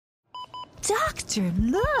Doctor,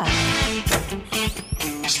 look.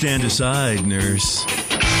 Stand aside, nurse.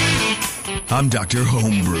 I'm Dr.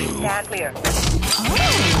 Homebrew. Stand clear.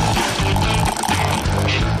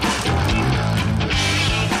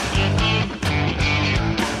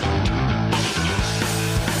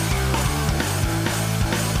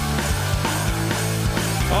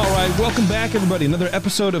 All right, welcome back, everybody. Another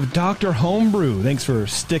episode of Dr. Homebrew. Thanks for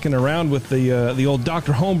sticking around with the old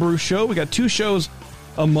Dr. Homebrew show. We got 2 shows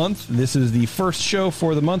a month. This is the first show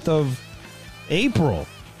for the month of April,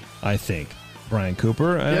 I think. Brian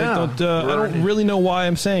Cooper. I don't really know why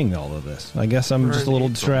I'm saying all of this. I guess I'm just a little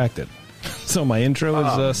distracted. So my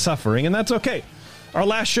intro is suffering, and that's okay. Our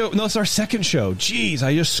last show, no, it's our second show. Jeez,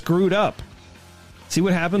 I just screwed up. See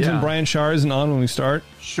what happens when Brian Shar isn't on when we start?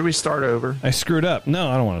 Should we start over? I screwed up. No,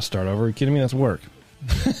 I don't want to start over. Are you kidding me? That's work.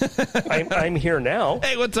 I'm here now.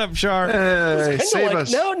 Hey, what's up, Shar? Hey, save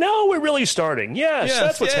us. No, we're really starting. Yes,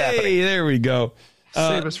 that's what's happening. There we go.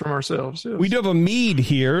 Save us from ourselves. Yes. We do have a mead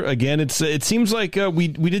here. Again, it seems like we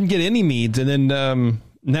didn't get any meads, and then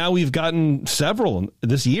now we've gotten several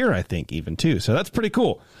this year, I think, even, too. So that's pretty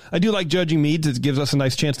cool. I do like judging meads. It gives us a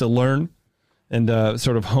nice chance to learn and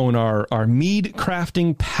sort of hone our mead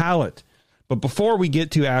crafting palate. But before we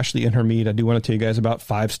get to Ashley and her mead, I do want to tell you guys about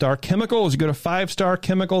 5-Star Chemicals. You go to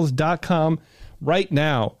 5starchemicals.com right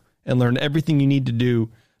now and learn everything you need to do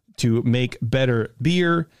to make better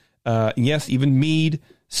beer. Yes, even mead,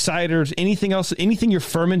 ciders, anything else, anything you're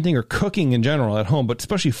fermenting or cooking in general at home, but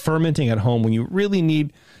especially fermenting at home when you really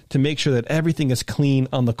need to make sure that everything is clean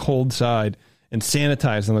on the cold side and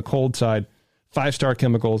sanitized on the cold side. 5-Star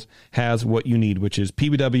Chemicals has what you need, which is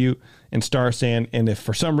PBW and Star San. And if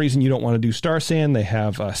for some reason you don't want to do Star San, they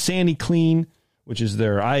have Sandy Clean, which is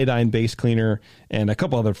their iodine-based cleaner, and a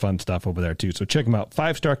couple other fun stuff over there, too. So check them out,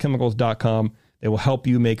 5starchemicals.com. They will help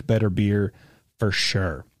you make better beer for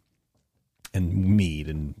sure. And mead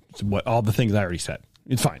and all the things I already said.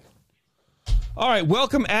 It's fine. All right,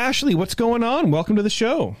 welcome, Ashley. What's going on? Welcome to the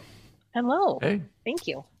show. Hello. Hey. Thank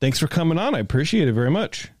you. Thanks for coming on. I appreciate it very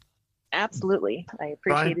much. Absolutely. I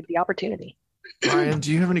appreciated the opportunity. Brian,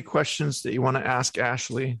 do you have any questions that you want to ask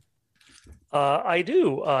Ashley? I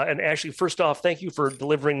do. And Ashley, first off, thank you for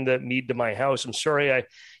delivering the mead to my house. I'm sorry I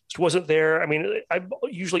just wasn't there. I mean, I'm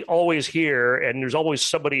usually always here, and there's always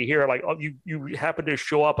somebody here. Like, you happen to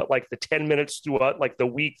show up at like the 10 minutes throughout like the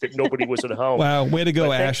week that nobody was at home. Wow, way to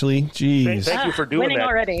go, Ashley. Jeez. Thank you for doing winning that.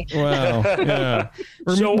 already. Wow. Yeah.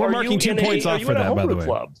 We're marking 2 points off for that, by the way.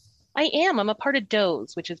 Club? I am. I'm a part of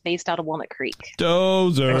Doze, which is based out of Walnut Creek.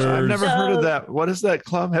 Dozers. I've never heard of that. What is that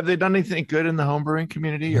club? Have they done anything good in the homebrewing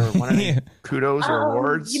community or won any kudos or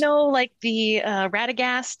awards? You know, like the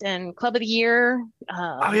Radagast and Club of the Year.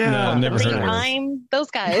 Oh, yeah. No, never heard of Time, those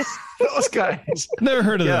guys. Those guys. Never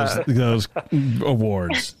heard of those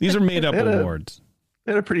awards. These are made up awards.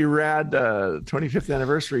 They had a pretty rad 25th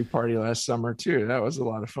anniversary party last summer, too. That was a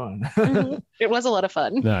lot of fun. Mm-hmm. It was a lot of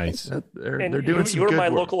fun. Nice. They're doing some good my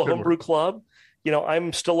work, local homebrew club. You know,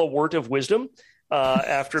 I'm still a wort of wisdom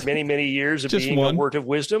after many, many years of being a wort of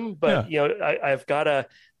wisdom. But, you know, I've got to,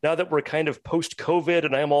 now that we're kind of post-COVID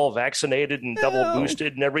and I'm all vaccinated and double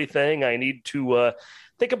boosted and everything, I need to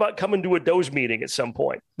think about coming to a Doze meeting at some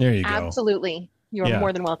point. There you go. Absolutely. You're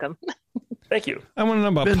more than welcome. Thank you. I want to know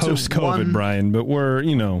about post-COVID, Brian, but we're,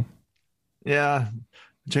 you know. Yeah.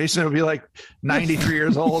 Jason would be like 93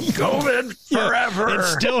 years old. COVID forever.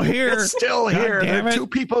 It's still here. It's still here. Damn it. 2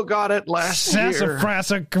 people got it last year.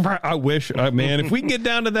 I wish, man, if we can get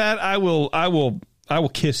down to that, I will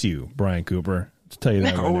kiss you, Brian Cooper. Let's tell you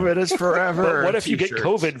that. COVID is forever. But what if you get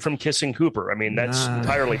COVID from kissing Cooper? I mean, that's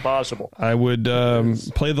entirely possible. I would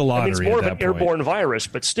play the lottery. I mean, it's more of at an that point. airborne virus,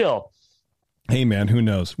 but still. Hey, man, who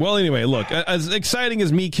knows? Well, anyway, look, as exciting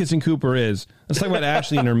as me kissing Cooper is, let's talk about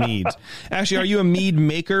Ashley and her meads. Ashley, are you a mead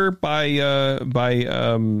maker by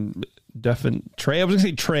definite trade? I was going to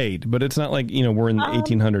say trade, but it's not like, you know, we're in the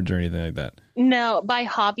 1800s or anything like that. No, by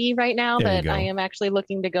hobby right now, There but I am actually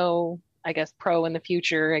looking to go, I guess, pro in the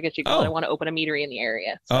future. I guess you call it. I want to open a meatery in the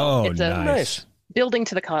area. So it's nice. Building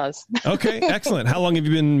to the cause. Okay, excellent. How long have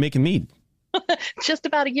you been making mead? Just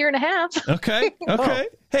about a year and a half. Okay.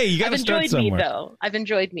 Hey, you got to start somewhere. Mead, though. I've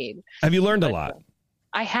enjoed mead. Have you learned a lot?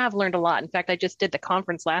 I have learned a lot. In fact, I just did the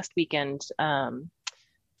conference last weekend.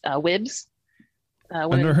 WIBS. I've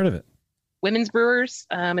never heard of it. Women's Brewers.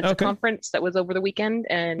 It's a conference that was over the weekend,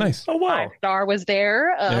 and nice. Oh, wow. 5-Star was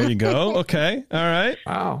there. There you go. Okay. All right.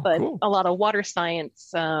 Wow. But cool. a lot of water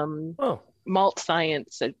science, malt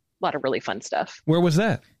science, a lot of really fun stuff. Where was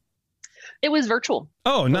that? It was virtual.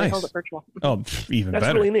 Oh, so nice. I held it virtual. Oh, even That's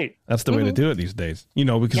better. really neat. That's the way to do it these days. You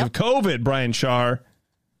know, because of COVID, Brian Shar.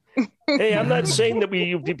 Hey, I'm not saying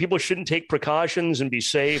that people shouldn't take precautions and be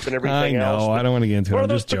safe and everything else. I don't want to get into it. One of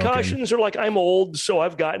those precautions are like, I'm old, so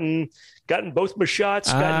I've gotten both my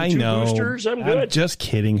shots, gotten 2 boosters. I'm good. I'm just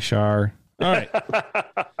kidding, Shar. All right.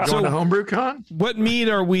 Going to Homebrew Con? What mead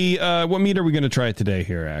are we going to try today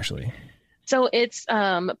here, Ashley? So it's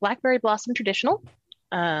Blackberry Blossom Traditional.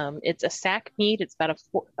 It's a sack mead. It's about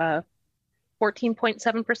a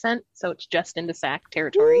 14.7%, so it's just into sack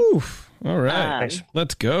territory. Oof. All right. Nice.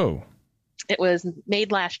 Let's go. It was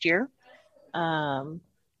made last year as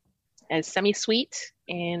semi-sweet,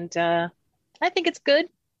 and I think it's good,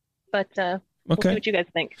 but we'll see what you guys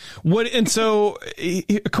think. So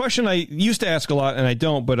a question I used to ask a lot, and I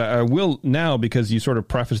don't, but I will now because you sort of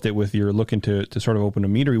prefaced it with you're looking to sort of open a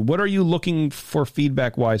meadery. What are you looking for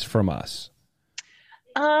feedback-wise from us?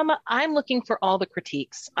 I'm looking for all the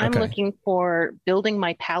critiques. I'm looking for building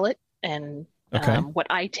my palate and what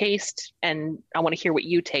I taste, and I want to hear what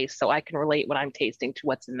you taste so I can relate what I'm tasting to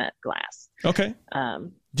what's in that glass. Okay.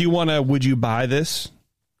 Would you buy this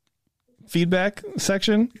feedback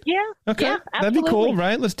section? Yeah. Okay. Yeah, that'd be cool,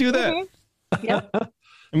 right? Let's do that. Mm-hmm. Yep.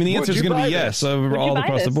 I mean, the answer is going to be yes all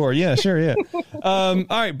across the board. Yeah, sure. Yeah. All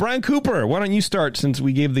right, Brian Cooper, why don't you start since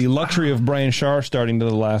we gave the luxury of Brian Shar starting to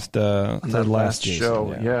the last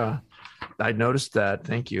show. Yeah. I noticed that.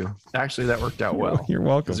 Thank you. Actually, that worked out well. You're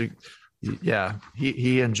welcome.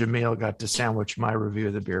 He and Jamil got to sandwich my review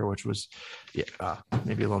of the beer, which was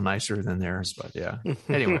maybe a little nicer than theirs, but yeah.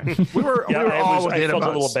 Anyway, we were all within about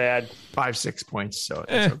a little bad 5-6 points, so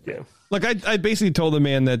it's okay. Look, I basically told the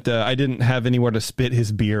man that I didn't have anywhere to spit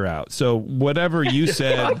his beer out. So whatever you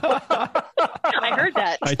said, I heard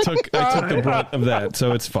that. I took the brunt of that,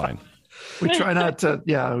 so it's fine. We try not to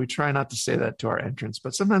say that to our entrants,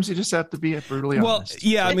 but sometimes you just have to be brutally honest. Well,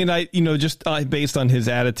 yeah, I mean, just based on his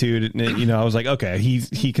attitude, I was like, okay,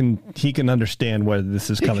 he can understand where this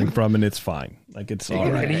is coming from, and it's fine. Like it's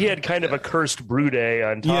all right. And he had kind of a cursed brew day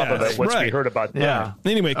on top of it once we heard about that. Yeah.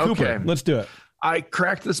 Anyway, Cooper, let's do it. I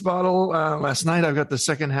cracked this bottle last night. I've got the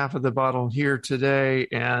second half of the bottle here today,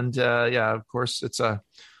 and of course, it's an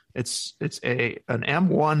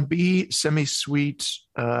M1B semi-sweet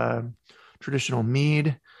traditional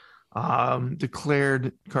mead.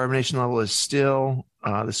 Declared carbonation level is still.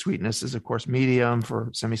 The sweetness is, of course, medium for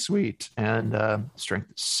semi-sweet, and strength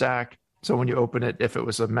is sack. So when you open it, if it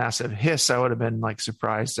was a massive hiss, I would have been like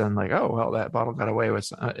surprised and like, oh well, that bottle got away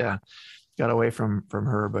with. Got away from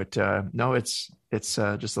her, but no, it's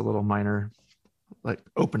just a little minor like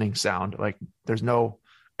opening sound. Like there's no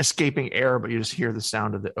escaping air, but you just hear the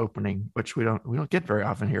sound of the opening, which we don't get very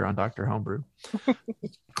often here on Dr. Homebrew.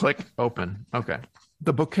 Click, open. Okay.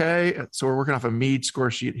 The bouquet. So we're working off a mead score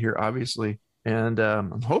sheet here, obviously, and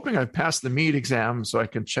I'm hoping I've passed the mead exam so I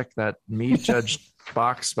can check that mead judge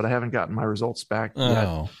box, but I haven't gotten my results back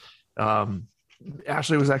yet.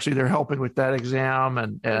 Ashley was actually there helping with that exam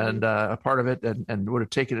and a part of it and would have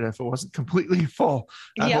taken it if it wasn't completely full.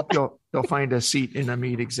 I hope you'll find a seat in a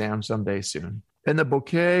mead exam someday soon. In the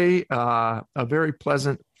bouquet, a very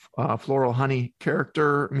pleasant floral honey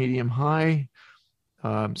character, medium high,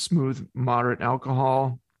 smooth, moderate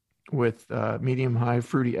alcohol with medium high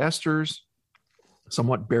fruity esters,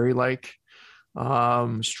 somewhat berry-like,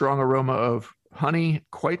 strong aroma of honey,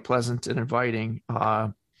 quite pleasant and inviting.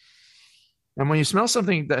 And when you smell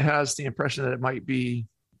something that has the impression that it might be,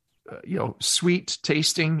 sweet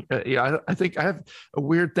tasting, I think I have a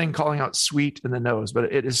weird thing calling out sweet in the nose,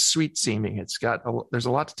 but it is sweet seeming. There's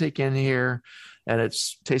a lot to take in here, and it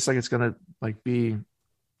tastes like it's going to like be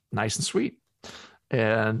nice and sweet,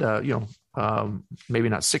 and maybe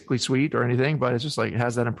not sickly sweet or anything, but it's just like it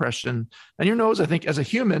has that impression. And your nose, I think, as a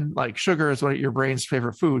human, like sugar is one of your brain's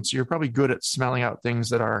favorite foods, so you're probably good at smelling out things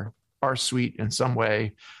that are sweet in some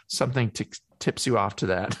way. Something tips you off to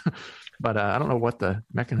that. But I don't know what the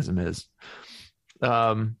mechanism is.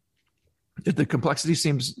 The complexity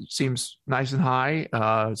seems nice and high.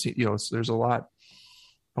 There's a lot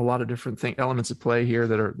of different elements at play here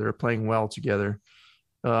that are playing well together.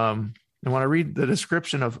 And when I read the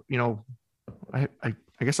description of, I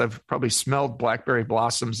guess I've probably smelled blackberry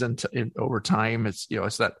blossoms in over time. It's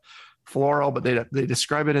that floral, but they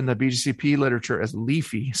describe it in the BGCP literature as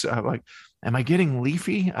leafy. So I'm like, am I getting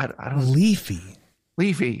leafy? I don't leafy.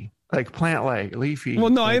 Like plant like leafy. Well,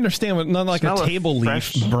 no, I understand what, not like a table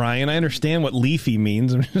leaf, Brian. I understand what leafy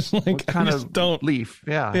means. I'm just like, what kind of don't leaf.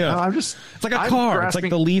 Yeah. No, it's like a car. It's like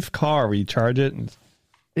the Leaf car where you charge it.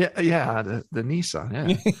 Yeah. The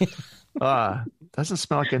Nissan. Yeah. Doesn't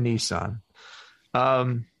smell like a Nissan.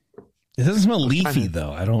 It doesn't smell leafy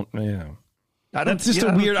though. I don't. Yeah. That's just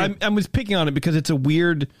a weird. I was picking on it because it's a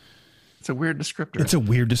weird. It's a weird descriptor. It's a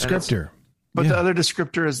weird descriptor. But the other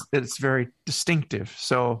descriptor is that it's very distinctive.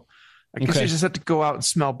 So I guess you just have to go out and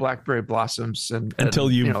smell blackberry blossoms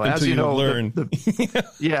until you learn.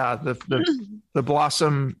 The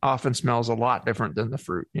blossom often smells a lot different than the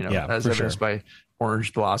fruit, as evidenced by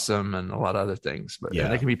orange blossom and a lot of other things. But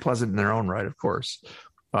they can be pleasant in their own right, of course.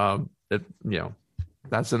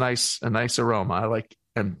 That's a nice aroma. I like,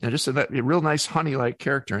 and just a real nice honey-like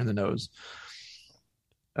character in the nose.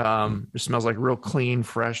 It smells like real clean,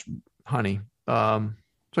 fresh honey. So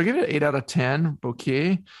I give it an 8 out of 10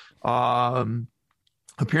 bouquet.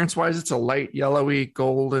 Appearance wise, it's a light yellowy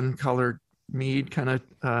golden colored mead, kind of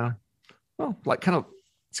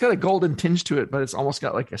it's got a golden tinge to it, but it's almost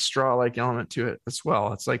got like a straw like element to it as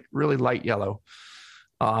well. It's like really light yellow.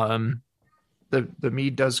 The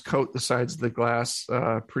mead does coat the sides of the glass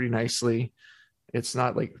pretty nicely. It's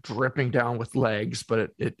not like dripping down with legs,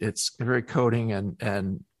 but it's very coating,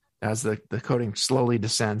 and as the coating slowly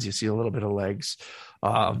descends, you see a little bit of legs.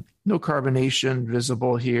 No carbonation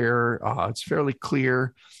visible here. It's fairly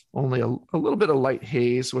clear, only a little bit of light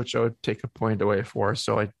haze, which I would take a point away for.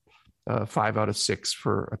 So I 5 out of 6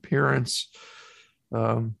 for appearance.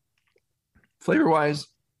 Flavor wise,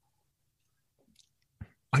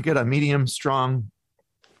 I get a medium strong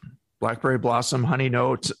blackberry blossom honey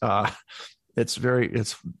note. It's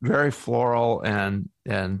very floral and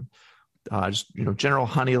just general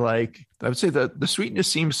honey like. I would say the sweetness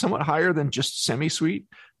seems somewhat higher than just semi-sweet.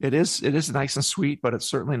 It is nice and sweet, but it's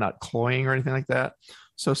certainly not cloying or anything like that.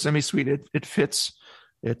 So semi-sweet, it fits.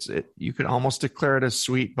 You could almost declare it as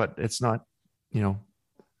sweet, but it's not.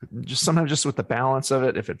 Just sometimes just with the balance of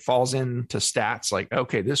it, if it falls into stats like,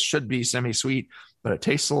 okay, this should be semi-sweet, but it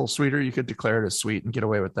tastes a little sweeter, you could declare it as sweet and get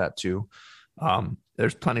away with that too.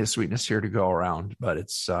 There's plenty of sweetness here to go around, but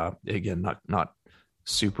it's again not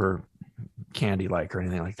super candy like or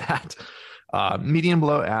anything like that. Medium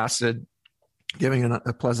low acid, giving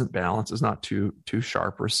a pleasant balance. Is not too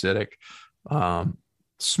sharp or acidic.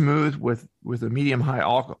 Smooth with a medium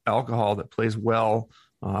high alcohol that plays well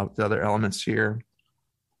with the other elements here.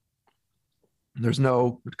 There's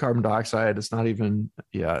no carbon dioxide. It's not even,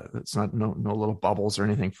 it's not no little bubbles or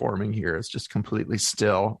anything forming here. It's just completely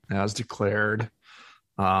still as declared.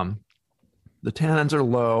 The tannins are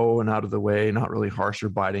low and out of the way, not really harsh or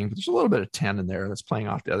biting, but there's a little bit of tannin there that's playing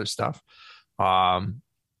off the other stuff.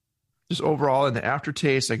 Just overall in the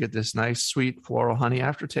aftertaste, I get this nice sweet floral honey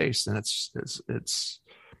aftertaste, and it's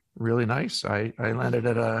really nice. I landed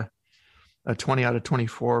at a 20 out of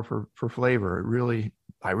 24 for flavor.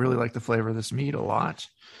 I really like the flavor of this mead a lot.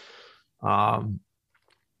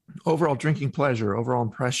 Overall drinking pleasure, overall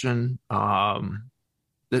impression.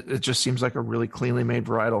 It just seems like a really cleanly made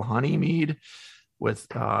varietal honey mead with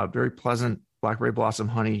very pleasant blackberry blossom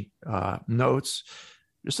honey notes.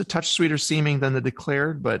 Just a touch sweeter seeming than the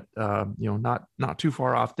declared, but not too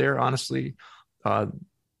far off there, honestly. And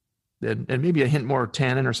maybe a hint more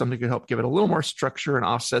tannin or something could help give it a little more structure and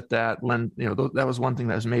offset that. That was one thing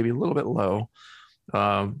that was maybe a little bit low.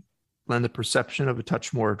 Lend the perception of a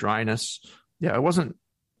touch more dryness. Yeah, it wasn't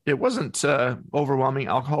overwhelming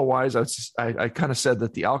alcohol wise. I kind of said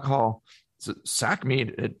that the alcohol sack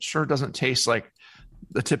mead, it sure doesn't taste like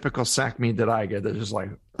the typical sack mead that I get. That's just like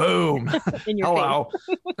boom, hello.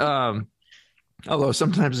 Although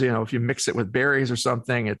sometimes, if you mix it with berries or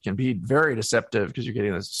something, it can be very deceptive because you're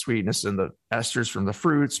getting the sweetness and the esters from the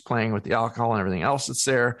fruits playing with the alcohol and everything else that's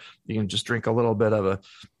there. You can just drink a little bit of a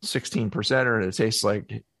 16%er and it tastes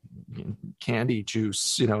like candy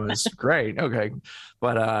juice, it's great. Okay.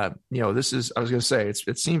 But, I was going to say,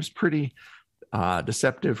 it seems pretty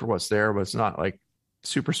deceptive for what's there, but it's not like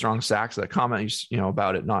super strong sack. So that comment,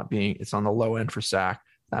 about it not being, it's on the low end for sack.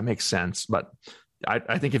 That makes sense. But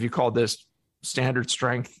I think if you called this standard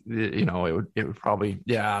strength, it would probably,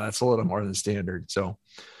 that's a little more than standard. So,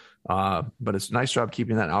 but it's a nice job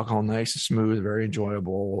keeping that alcohol nice and smooth, very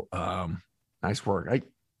enjoyable. Nice work.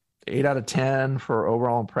 8 out of 10 for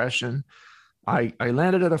overall impression. I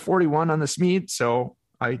landed at a 41 on this mead. So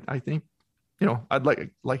I think, I'd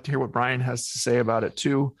like to hear what Brian has to say about it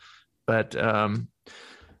too. But,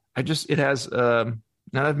 it has, and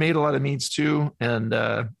I've made a lot of meads too.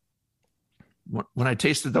 And, when I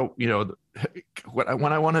tasted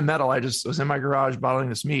when I won a medal, I just was in my garage bottling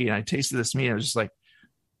this mead, and I tasted this mead. I was just like,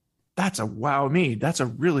 that's a wow mead. That's a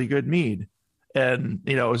really good mead. And,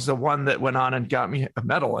 it was the one that went on and got me a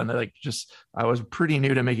medal. And I was pretty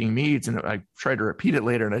new to making meads, and I tried to repeat it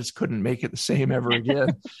later and I just couldn't make it the same ever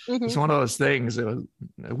again. It's one of those things. It was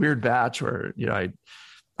a weird batch where,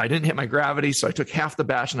 I didn't hit my gravity. So I took half the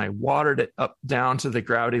batch and I watered it up down to the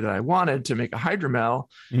gravity that I wanted to make a hydromel.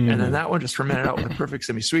 And then that one just fermented out with a perfect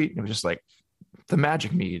semi-sweet. And it was just like the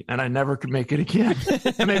magic mead, and I never could make it again.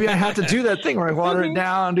 And maybe I had to do that thing where I water it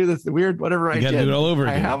down, do the weird whatever I did. Do it all over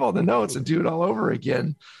again. I have all the notes and do it all over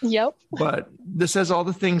again. Yep. But this has all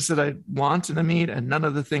the things that I want in a mead and none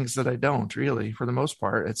of the things that I don't, really. For the most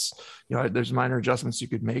part, it's, there's minor adjustments you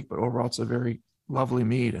could make, but overall it's a very lovely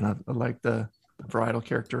mead, and I like the varietal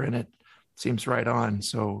character in it. Seems right on.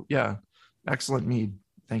 So yeah, excellent mead.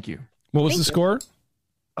 Thank you. What was the score?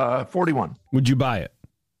 41. Would you buy it?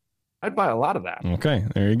 I'd buy a lot of that. Okay,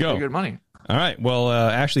 there you go. Pretty good money. All right. Well,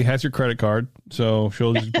 Ashley has your credit card, so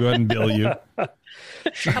she'll just go ahead and bill you.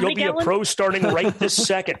 You'll be a pro starting right this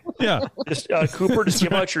second. Yeah. Just, Cooper, just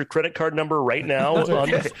give out your credit card number right now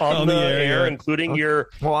on the air, including your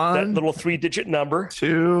that little 3-digit number.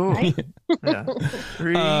 2. Yeah.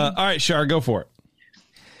 3. All right, Shar, go for it.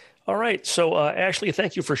 All right. So, Ashley,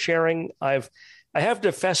 thank you for sharing. I have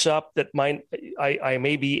to fess up that I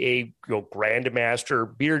may be a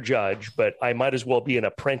grandmaster beer judge, but I might as well be an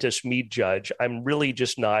apprentice mead judge. I'm really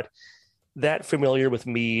just not that familiar with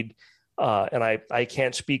mead, and I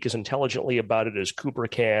can't speak as intelligently about it as Cooper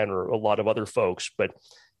can or a lot of other folks. But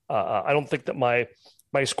I don't think that my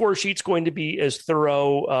score sheet's going to be as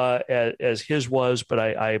thorough as his was, but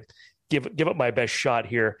I give it my best shot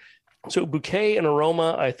here. So bouquet and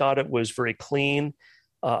aroma, I thought it was very clean.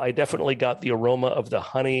 I definitely got the aroma of the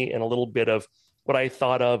honey and a little bit of what I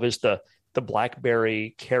thought of as the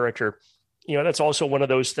Blackberry character. That's also one of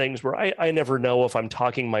those things where I never know if I'm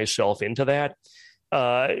talking myself into that.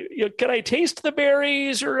 Can I taste the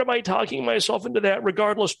berries, or am I talking myself into that?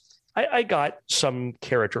 Regardless, I got some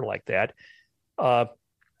character like that.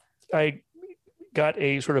 I got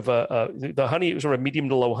a sort of the honey, sort of medium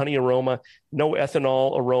to low honey aroma, no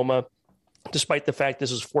ethanol aroma. Despite the fact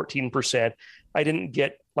this is 14%, I didn't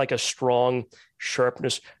get like a strong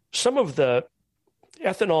sharpness. Some of the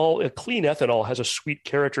ethanol, clean ethanol, has a sweet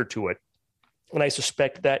character to it. And I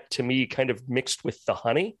suspect that, to me, kind of mixed with the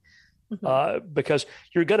honey, because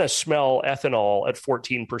you're going to smell ethanol at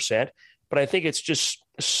 14%, but I think it's just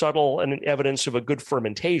subtle and an evidence of a good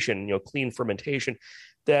fermentation, clean fermentation,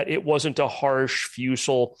 that it wasn't a harsh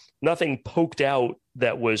fusel, nothing poked out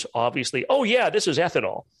that was obviously, oh yeah, this is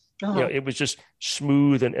ethanol. It was just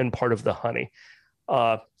smooth and part of the honey.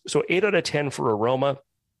 So 8 out of 10 for aroma.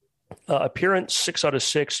 Appearance, 6 out of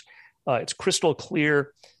 6. It's crystal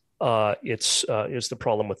clear. It's the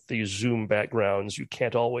problem with these Zoom backgrounds. You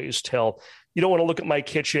can't always tell. You don't want to look at my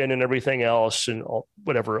kitchen and everything else and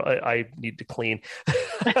whatever I need to clean.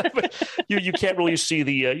 But you can't really see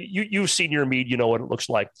you've seen your mead, you know what it looks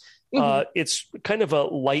like. It's kind of a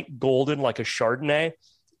light golden, like a Chardonnay.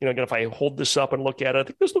 Again, if I hold this up and look at it, I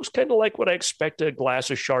think this looks kind of like what I expect a glass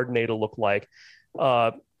of Chardonnay to look like.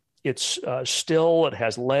 It's still, it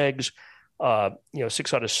has legs,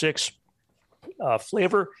 6 out of 6.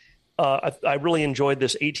 Flavor, I really enjoyed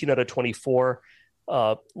this, 18 out of 24.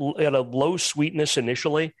 It had a low sweetness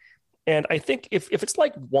initially. And I think if it's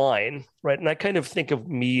like wine, right, and I kind of think of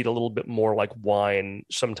mead a little bit more like wine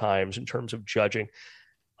sometimes in terms of judging.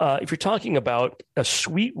 If you're talking about a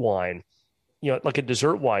sweet wine, like a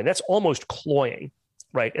dessert wine, that's almost cloying,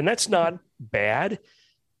 right? And that's not bad,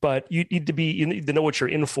 but you need to know what you're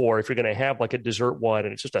in for if you're going to have like a dessert wine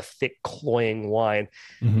and it's just a thick, cloying wine.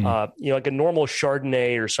 Like a normal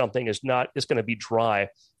Chardonnay or something it's going to be dry.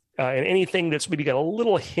 And anything that's maybe got a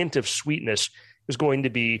little hint of sweetness is going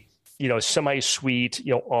to be, semi-sweet,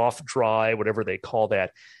 off dry, whatever they call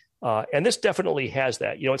that. And this definitely has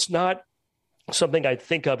that. It's not something I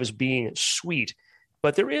think of as being sweet,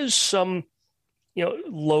 but there is some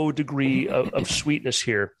low degree of sweetness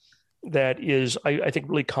here that is, I think,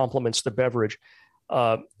 really complements the beverage.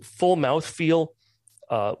 Full mouthfeel,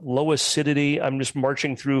 low acidity. I'm just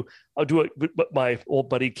marching through. I'll do it what my old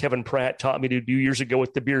buddy Kevin Pratt taught me to do years ago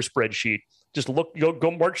with the beer spreadsheet. Just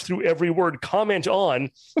go march through every word, comment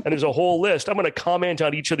on, and there's a whole list. I'm going to comment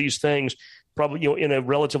on each of these things, probably in a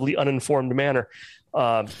relatively uninformed manner.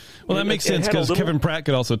 Well, that makes sense because Kevin Pratt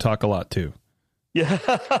could also talk a lot too. Yeah.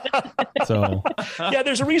 So yeah,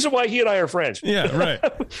 there's a reason why he and I are friends. Yeah, right.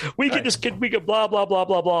 we could blah blah blah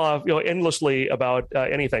blah blah, endlessly about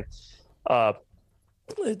anything. I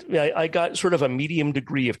got sort of a medium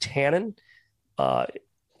degree of tannin, low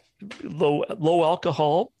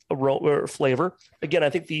alcohol flavor. Again, I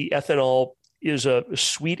think the ethanol is a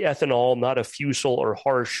sweet ethanol, not a fusel or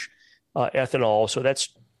harsh ethanol. So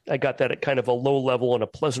I got that at kind of a low level in a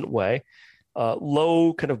pleasant way.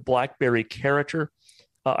 Low kind of Blackberry character.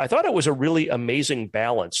 I thought it was a really amazing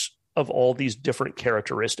balance of all these different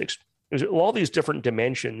characteristics. There's all these different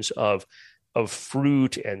dimensions of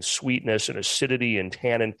fruit and sweetness and acidity and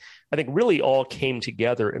tannin, I think really all came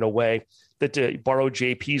together in a way that, to borrow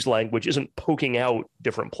JP's language, isn't poking out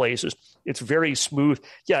different places. It's very smooth.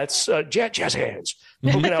 Yeah, it's jazz hands,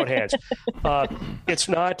 poking out hands. It's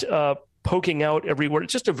not poking out everywhere.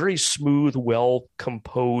 It's just a very smooth,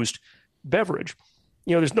 well-composed beverage.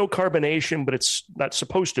 There's no carbonation, but it's not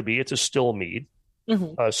supposed to be. It's a still mead.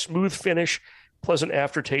 Smooth finish, pleasant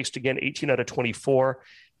aftertaste. Again, 18 out of 24.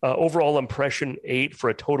 Overall impression, 8 for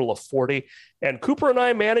a total of 40. And Cooper and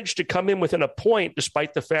I managed to come in within a point,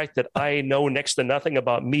 despite the fact that I know next to nothing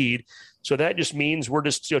about mead. So that just means we're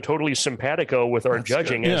just totally simpatico with our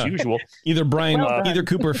judging as usual. Either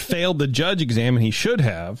Cooper failed the judge exam, and he should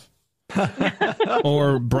have,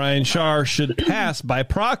 or Brian Shar should pass by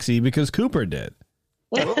proxy because Cooper did.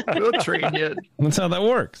 We'll train you. That's how that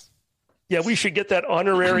works. Yeah, we should get that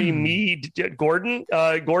honorary Mead. Gordon,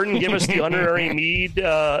 give us the honorary Mead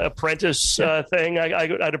apprentice thing.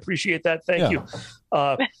 I'd appreciate that. Thank you.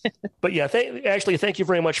 But yeah, thank you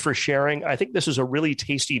very much for sharing. I think this is a really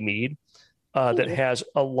tasty mead that has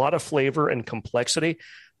a lot of flavor and complexity.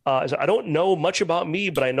 I don't know much about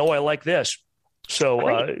mead, but I know I like this.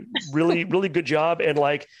 So really, really good job. And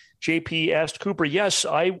like JP asked Cooper, yes,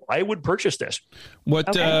 I would purchase this.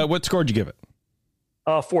 What score did you give it?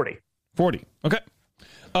 40. 40. Okay.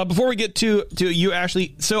 Before we get to you,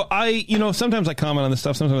 Ashley, so sometimes I comment on this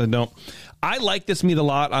stuff, sometimes I don't. I like this mead a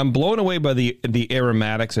lot. I'm blown away by the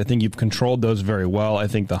aromatics. I think you've controlled those very well. I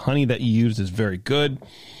think the honey that you used is very good.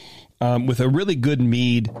 With a really good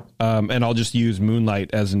mead, and I'll just use Moonlight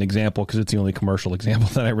as an example because it's the only commercial example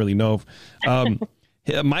that I really know of.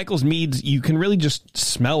 Michael's meads, you can really just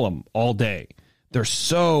smell them all day. They're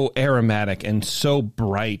so aromatic and so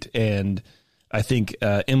bright, and I think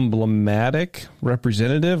emblematic,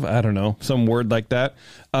 representative, I don't know, some word like that,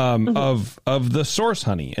 of the source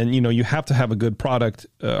honey. And, you have to have a good product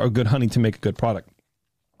or good honey to make a good product.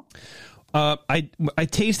 I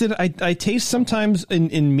tasted, I taste sometimes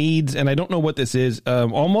in meads, and I don't know what this is,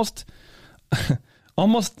 almost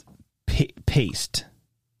paste,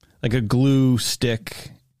 like a glue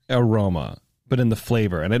stick aroma, but in the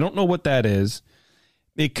flavor. And I don't know what that is.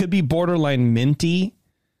 It could be borderline minty.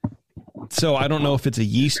 So I don't know if it's a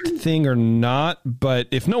yeast thing or not, but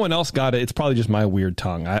if no one else got it, it's probably just my weird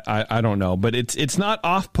tongue. I don't know, but it's not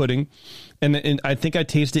off-putting, and I think I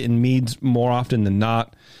taste it in meads more often than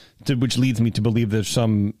not, which leads me to believe there's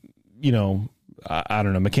some, I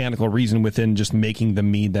don't know, mechanical reason within just making the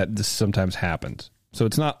mead that this sometimes happens. So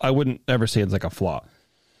it's not, I wouldn't ever say it's like a flaw.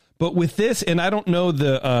 But with this, and I don't know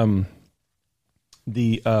the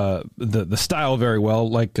style very well,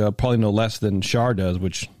 like probably no less than Shar does,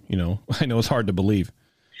 which I know is hard to believe.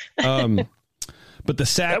 But the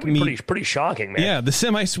sack mead, pretty shocking, man. Yeah, the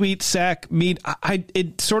semi-sweet sack mead. I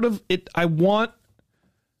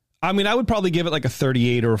would probably give it like a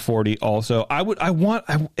 38 or a 40. Also, I want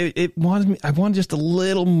just a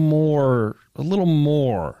little more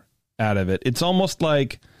out of it. It's almost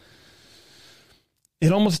like.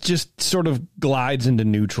 It almost just sort of glides into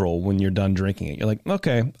neutral when you're done drinking it. You're like,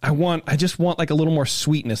 okay, I just want like a little more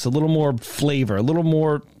sweetness, a little more flavor, a little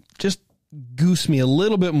more, just goose me a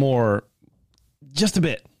little bit more, just a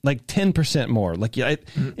bit, like 10% more. Like,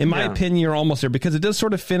 in my opinion, you're almost there because it does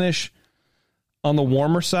sort of finish on the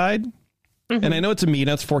warmer side. Mm-hmm. And I know it's a mead,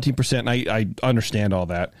 that's 14%. And I understand all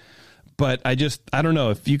that. But I don't know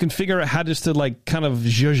if you can figure out how just to like kind of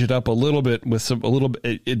zhuzh it up a little bit with a little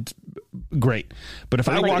bit. It's great. But if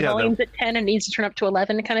I walk volume's at 10 and needs to turn up to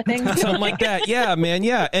 11 kind of thing, something like that. Yeah, man.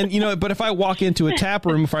 Yeah. And but if I walk into a tap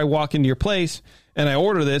room, if I walk into your place and I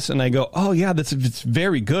order this and I go, oh yeah, it's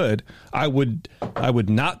very good. I would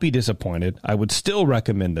not be disappointed. I would still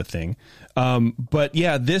recommend the thing. But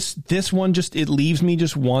yeah, this one it leaves me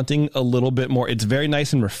just wanting a little bit more. It's very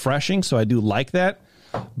nice and refreshing. So I do like that.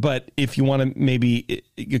 But if you want to maybe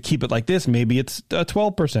you keep it like this, maybe it's a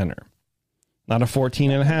 12%er, not a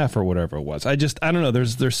 14.5 or whatever it was. I don't know.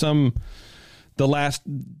 There's some, the last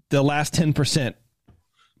 10%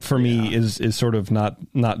 for me is sort of not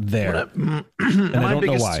there. And I don't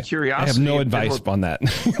know why. I have no advice on that.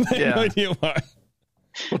 I have no idea why.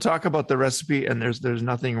 We'll talk about the recipe, and there's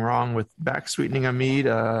nothing wrong with back sweetening a mead,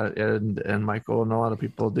 and Michael and a lot of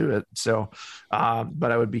people do it. So,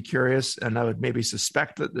 but I would be curious, and I would maybe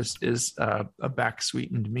suspect that this is a back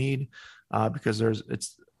sweetened mead because the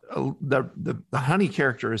honey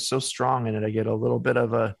character is so strong in it. I get a little bit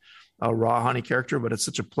of a raw honey character, but it's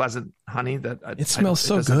such a pleasant honey that it smells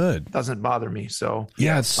so good. Doesn't bother me. So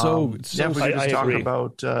yeah, it's so. Yeah, we could just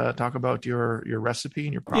talk about your recipe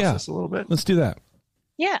and your process a little bit. Let's do that.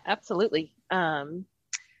 Yeah, absolutely.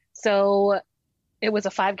 So It was a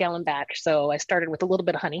 5-gallon batch, so I started with a little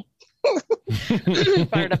bit of honey,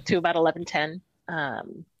 brought it up to about 1110.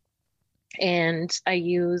 And I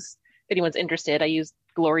use, if anyone's interested, I use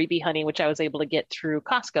Glory Bee honey, which I was able to get through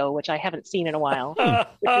Costco, which I haven't seen in a while,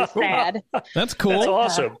 which is sad. That's cool. That's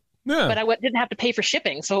awesome. Yeah. But I didn't have to pay for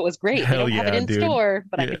shipping, so it was great. Hell I don't have it in store,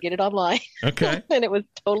 but I could get it online. Okay. And it was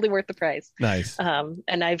totally worth the price. Nice.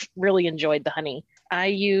 And I've really enjoyed the honey. I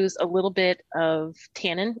use a little bit of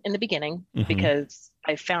tannin in the beginning because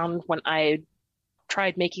I found when I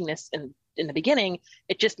tried making this in the beginning,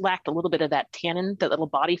 it just lacked a little bit of that tannin, that little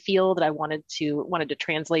body feel that I wanted to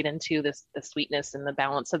translate into the sweetness and the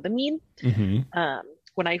balance of the mead.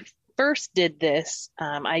 When I first did this,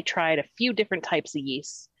 I tried a few different types of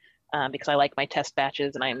yeast because I like my test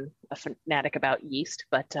batches and I'm a fanatic about yeast,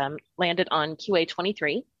 but landed on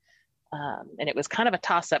QA23. And it was kind of a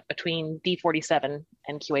toss-up between D47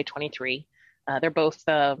 and QA23. They're both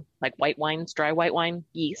like white wines, dry white wine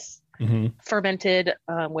yeast, fermented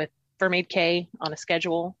with Fermade K on a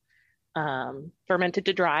schedule, fermented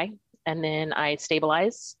to dry, and then I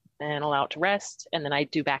stabilize and allow it to rest, and then I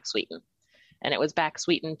do back sweeten. And it was back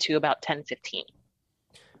sweetened to about 1015.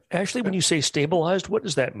 Actually, when you say stabilized, what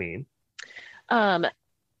does that mean?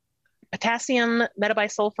 Potassium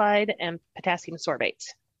metabisulfide and potassium sorbate.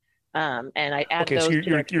 And I add those. So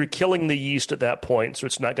you're killing the yeast at that point, so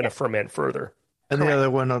it's not going to ferment further. And the other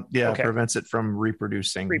one, prevents it from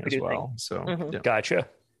reproducing. As well. So, Gotcha.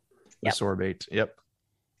 The sorbate. Yep.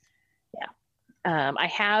 Yeah. I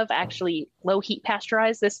have actually low heat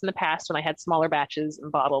pasteurized this in the past when I had smaller batches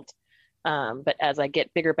and bottled. But as I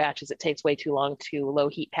get bigger batches, it takes way too long to low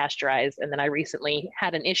heat pasteurize. And then I recently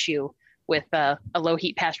had an issue with a low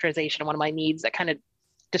heat pasteurization of one of my Meads that kind of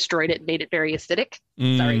destroyed it, made it very acidic.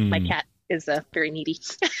 Sorry, my cat is very needy.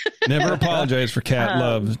 Never apologize for cat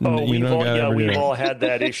love. We've all had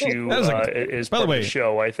that issue as part of the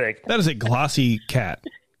show, I think. That is a glossy cat.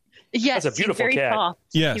 Yes, that's a beautiful he's very cat. Soft.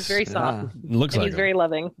 Yes, he's very soft. Looks like he's very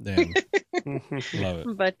loving. Damn, love it.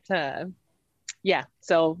 But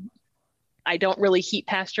so I don't really heat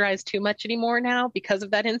pasteurize too much anymore now because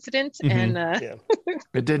of that incident. And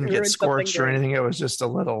it didn't get scorched or anything. It was just a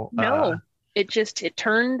little. No, it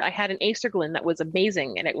turned. I had an Acerglyn that was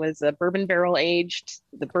amazing, and it was a bourbon barrel aged.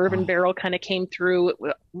 The bourbon barrel kind of came through. It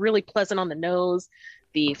was really pleasant on the nose.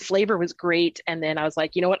 The flavor was great. And then I was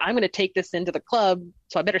like, you know what? I'm going to take this into the club.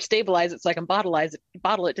 So I better stabilize it so I can bottle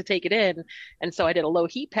it to take it in. And so I did a low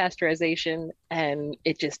heat pasteurization, and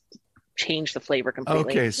it just changed the flavor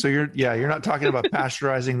completely. Okay. So you're not talking about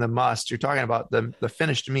pasteurizing the must. You're talking about the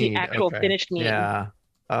finished mead. The actual finished mead. Yeah.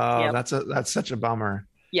 That's such a bummer.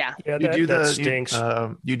 Yeah. That stinks.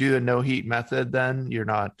 You do the no heat method then? You're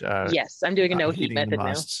not. Yes, I'm doing a no heat method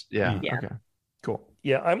now. Yeah. Okay. Cool.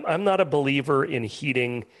 Yeah, I'm not a believer in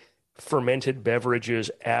heating fermented beverages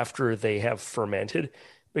after they have fermented,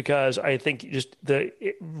 because I think just the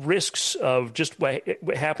risks of just what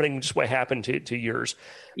happened to yours,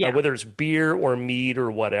 whether it's beer or mead or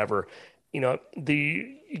whatever,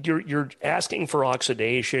 you're asking for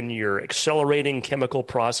oxidation, you're accelerating chemical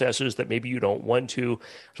processes that maybe you don't want to.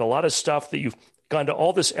 There's a lot of stuff that you've gone to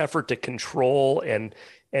all this effort to control and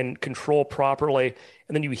control properly,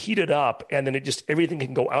 and then you heat it up, and then everything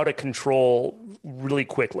can go out of control really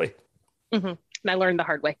quickly. And I learned the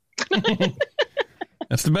hard way.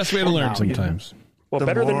 That's the best way to learn sometimes. Well,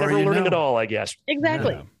 better than never learning at all, I guess.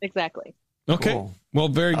 Exactly. Yeah. Exactly. Okay. Cool. Well,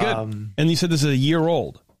 very good. And you said this is a year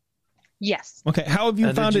old. Yes. Okay. How have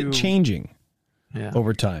you found it changing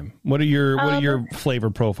over time? What are your flavor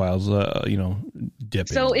profiles? Dipping.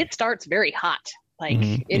 So it starts very hot.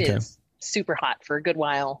 It is super hot for a good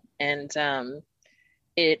while, and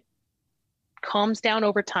it calms down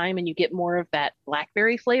over time, and you get more of that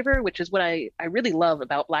blackberry flavor, which is what I really love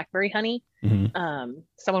about blackberry honey.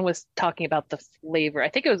 Someone was talking about the flavor. I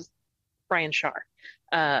think it was Brian Shar.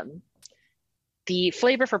 The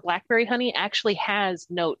flavor for blackberry honey actually has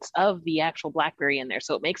notes of the actual blackberry in there,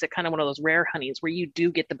 so it makes it kind of one of those rare honeys where you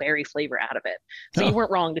do get the berry flavor out of it. So you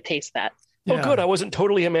weren't wrong to taste that. Oh, good. I wasn't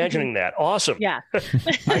totally imagining that. Awesome. Yeah.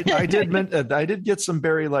 I did get some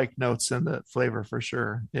berry-like notes in the flavor for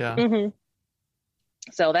sure. Yeah.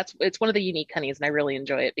 So it's one of the unique honeys, and I really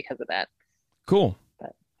enjoy it because of that. Cool.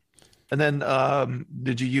 And then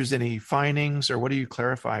did you use any finings, or what do you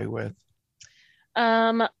clarify with?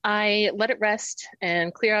 I let it rest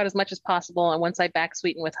and clear out as much as possible. And once I back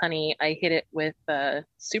sweeten with honey, I hit it with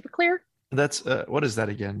super clear. That's what is that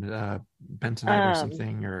again? Bentonite or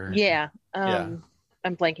something? Or I'm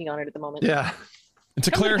blanking on it at the moment. Yeah, it's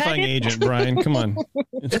a clarifying agent, Brian. Come on,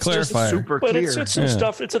 it's a clarifier. Super clear. But it's some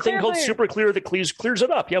stuff. It's a thing called super clear that clears it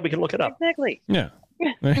up. Yeah, we can look it up. Exactly. Yeah,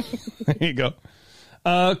 there you go.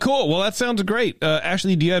 Cool. Well, that sounds great.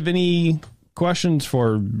 Ashley, do you have any questions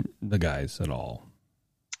for the guys at all?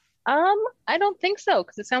 I don't think so,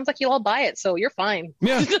 because it sounds like you'll all buy it, so you're fine.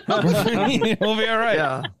 Yeah. We'll be all right.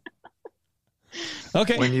 Yeah.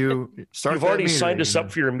 Okay. When you start, you've already signed us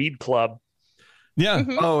up for your Mead Club. Yeah.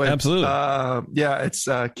 Mm-hmm. Oh, absolutely. It's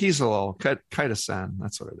Kieselol, Kaitasan.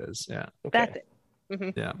 That's what it is. Yeah. Okay. That's it.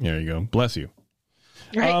 Mm-hmm. Yeah. There you go. Bless you.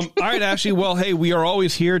 Right. All right, Ashley. Well, hey, we are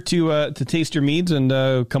always here to taste your meads, and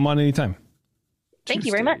come on anytime. Thank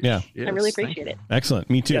you very much. Yeah. Yes, I really appreciate it. Excellent.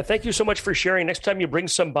 Me too. Yeah, thank you so much for sharing. Next time you bring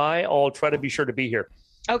some by, I'll try to be sure to be here.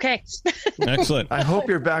 Okay. Excellent. I hope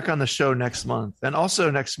you're back on the show next month. And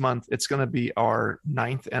also next month, it's going to be our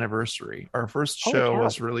 9th anniversary. Our first show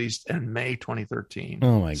was released in May 2013.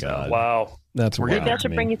 Oh my God. Wow. That's We're wild. getting I have to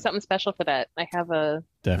man. bring you something special for that. I have a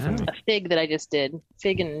Definitely. fig that I just did.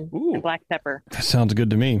 Fig and black pepper. That sounds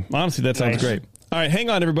good to me. Honestly, that sounds Nice. great. All right,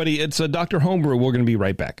 hang on, everybody. It's Dr. Homebrew. We're going to be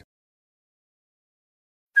right back.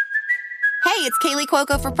 Hey, it's Kaylee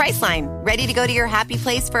Cuoco for Priceline. Ready to go to your happy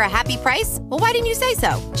place for a happy price? Well, why didn't you say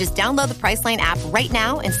so? Just download the Priceline app right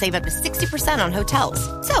now and save up to 60% on hotels.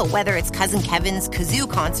 So whether it's Cousin Kevin's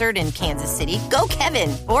Kazoo Concert in Kansas City, go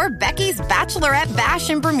Kevin, or Becky's Bachelorette Bash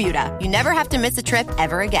in Bermuda, you never have to miss a trip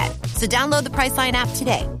ever again. So download the Priceline app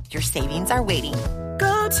today. Your savings are waiting.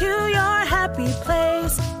 Go to your happy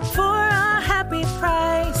place for a happy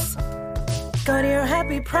price. Go to your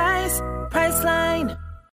happy price, Priceline.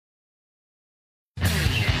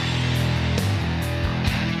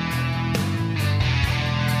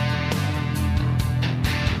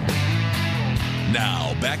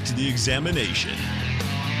 Now, back to the examination.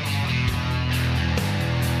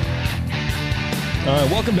 All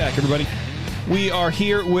right, welcome back, everybody. We are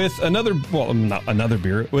here with another, well, not another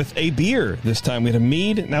beer, with a beer. This time we had a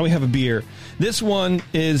mead, now we have a beer. This one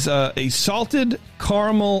is a salted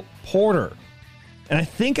caramel porter. And I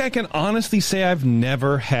think I can honestly say I've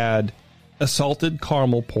never had a salted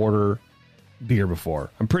caramel porter beer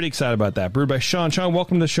before. I'm pretty excited about that. Brewed by Sean. Sean,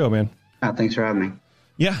 welcome to the show, man. Thanks for having me.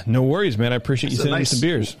 Yeah, no worries, man. I appreciate you sending me some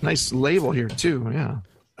beers. Nice label here, too. Yeah.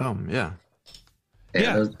 Yeah.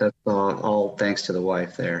 Yeah. That's all thanks to the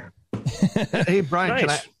wife there. Hey, Brian,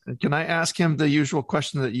 Nice. can I ask him the usual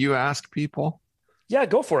question that you ask people? Yeah,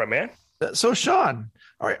 go for it, man. So, Sean,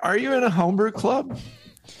 are you in a homebrew club?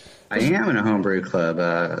 I am in a homebrew club.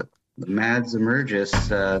 The Mads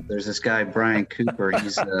Emergis. There's this guy, Brian Cooper.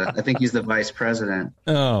 I think he's the vice president.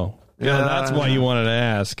 Oh, yeah, that's why you wanted to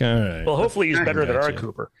ask. All right. Well, hopefully he's better than our Gotcha.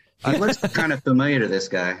 Cooper. I look kind of familiar to this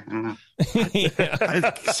guy. I don't know.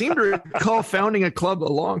 I seem to recall founding a club a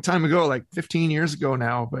long time ago, like 15 years ago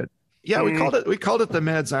now. But yeah, we called it the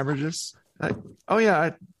Mads Emergis.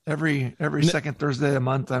 Every second Thursday of the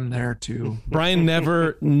month, I'm there too. Brian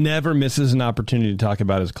never misses an opportunity to talk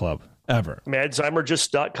about his club, ever.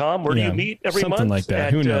 Madzymergist.com. Where do you meet every month? Something like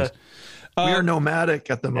that. Who knows? We are nomadic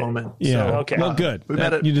at the moment. Yeah. So, Okay. Well, good. We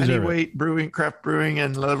met at You deserve it. Anyway Brewing, Craft Brewing,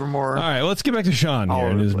 and Livermore. All right, well, let's get back to Sean All here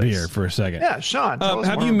over and the his place. beer for a second. Yeah, Sean. Tell us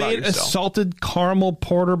Have more you about made a yourself. salted caramel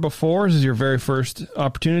porter before? Is this your very first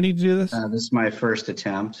opportunity to do this? This is my first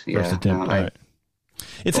attempt. First attempt. All right.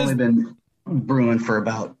 It I've only says been brewing for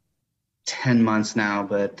about 10 months now,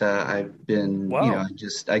 but I've been,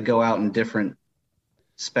 I go out in different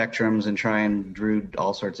spectrums and try and brew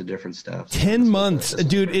all sorts of different stuff. 10 months.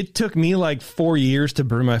 Dude, it took me like 4 years to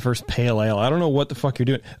brew my first pale ale. I don't know what the fuck you're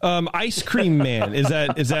doing. Ice cream man. Is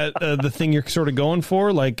that the thing you're sort of going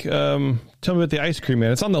for? Like, tell me about the ice cream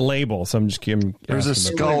man. It's on the label, so I'm just kidding. There's a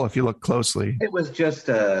skull if you look closely. It was just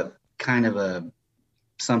a kind of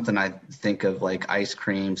something I think of like ice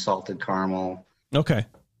cream, salted caramel. Okay.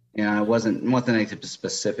 Yeah, it wasn't anything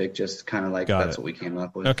specific, just kind of like that's what we came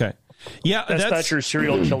up with. Okay. Yeah, that's not your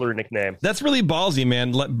serial killer nickname. That's really ballsy,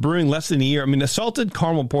 man. Brewing less than a year. I mean, a salted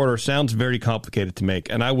caramel porter sounds very complicated to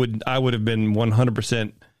make, and I would have been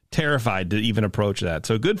 100% terrified to even approach that.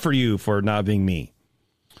 So good for you for not being me.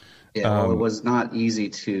 Yeah, well, it was not easy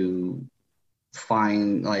to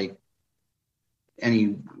find like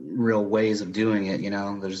any real ways of doing it. You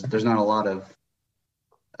know, there's not a lot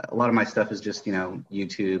of my stuff is just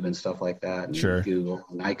YouTube and stuff like that, and sure. Google,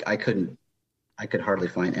 and I could hardly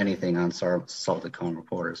find anything on salted caramel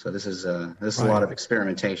porter. So this is a lot of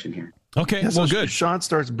experimentation here. Okay, so good. Sean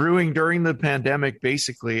starts brewing during the pandemic,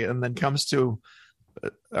 basically, and then comes to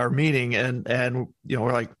our meeting, and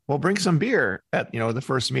we're like, well, bring some beer at the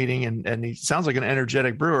first meeting, and he sounds like an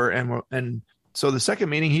energetic brewer, and so the second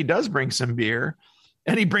meeting he does bring some beer,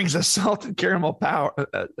 and he brings a salted caramel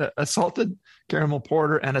a salted caramel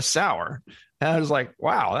porter and a sour. And I was like,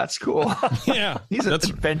 wow, that's cool. Yeah. He's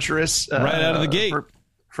adventurous. Right out of the gate.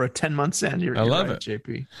 for a 10 months in. You're love right, it.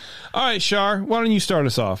 JP. All right, Shar, why don't you start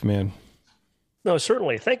us off, man? No,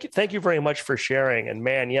 certainly. Thank you very much for sharing. And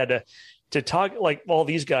man, to talk like all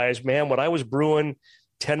these guys, man, when I was brewing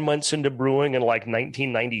 10 months into brewing in like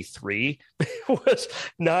 1993 was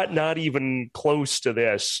not even close to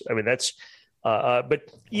this. I mean, that's, but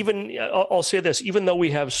even, I'll say this, even though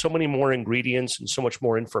we have so many more ingredients and so much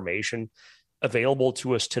more information available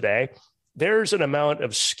to us today, there's an amount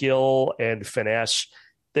of skill and finesse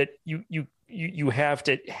that you have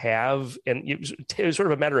to have, and it's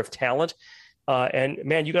sort of a matter of talent. And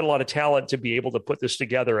man, you got a lot of talent to be able to put this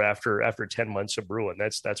together after 10 months of brewing.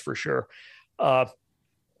 That's for sure.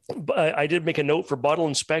 But I did make a note for bottle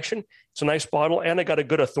inspection. It's a nice bottle, and I got a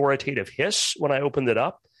good authoritative hiss when I opened it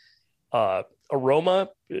up. Aroma,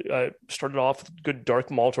 started off with good dark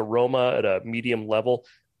malt aroma at a medium level.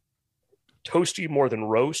 Toasty more than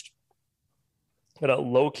roast. At a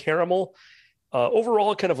low caramel.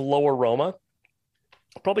 Overall, kind of low aroma.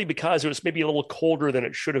 Probably because it was maybe a little colder than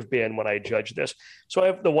it should have been when I judged this. So I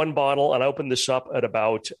have the one bottle, and I opened this up at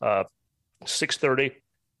about 6:30.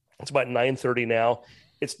 It's about 9:30 now.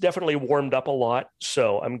 It's definitely warmed up a lot,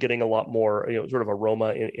 so I'm getting a lot more, sort of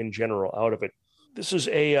aroma in general out of it. This is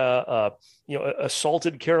a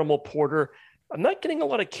salted caramel porter. I'm not getting a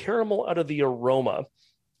lot of caramel out of the aroma,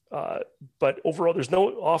 but overall, there's no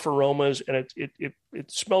off aromas, and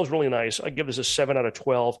it smells really nice. I give this a 7 out of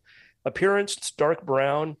 12. Appearance, it's dark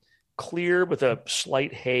brown, clear with a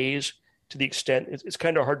slight haze to the extent it's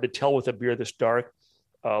kind of hard to tell with a beer this dark.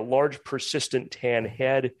 Large, persistent tan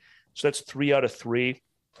head. So that's 3 out of 3.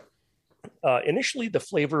 Initially, the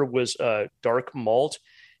flavor was dark malt,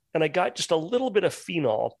 and I got just a little bit of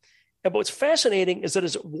phenol. And what's fascinating is that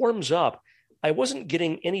as it warms up, I wasn't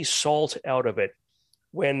getting any salt out of it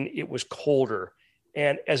when it was colder.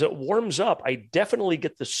 And as it warms up, I definitely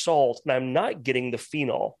get the salt, and I'm not getting the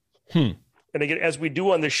phenol. And again, as we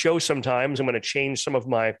do on the show sometimes, I'm going to change some of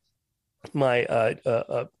my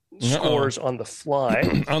scores on the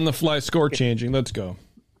fly. On the fly score changing. Let's go.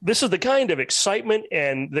 This is the kind of excitement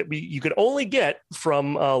and that you could only get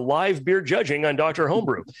from live beer judging on Dr.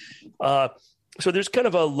 Homebrew. So there's kind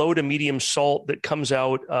of a low to medium salt that comes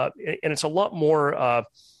out, and it's a lot more.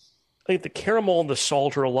 I think the caramel and the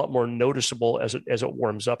salt are a lot more noticeable as it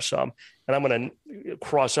warms up some. And I'm going to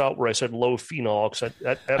cross out where I said low phenol because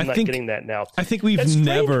I'm not getting that now. I think we've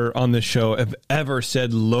never on the show have ever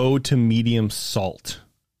said low to medium salt.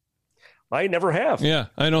 I never have. Yeah,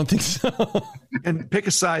 I don't think so. And pick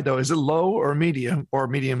a side, though. Is it low or medium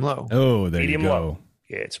low? Oh, there medium you go. Low.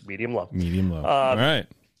 Yeah, it's medium low. Medium low. All right.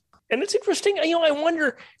 And it's interesting. I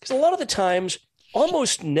wonder, because a lot of the times,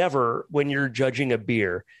 almost never when you're judging a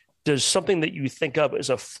beer, does something that you think of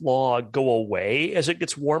as a flaw go away as it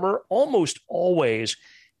gets warmer? Almost always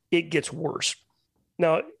it gets worse.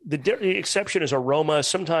 Now, the exception is aroma.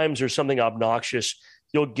 Sometimes there's something obnoxious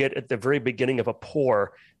you'll get at the very beginning of a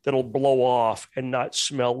pour that'll blow off and not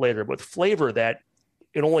smell later. But with flavor, that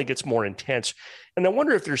it only gets more intense. And I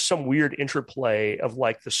wonder if there's some weird interplay of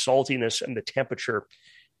like the saltiness and the temperature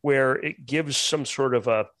where it gives some sort of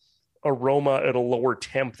a aroma at a lower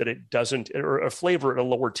temp that it doesn't, or a flavor at a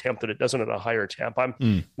lower temp that it doesn't at a higher temp.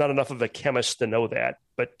 I'm not enough of a chemist to know that,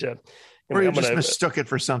 but or you just mistook it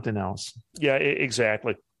for something else. Yeah,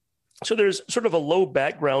 exactly. So there's sort of a low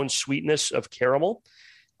background sweetness of caramel,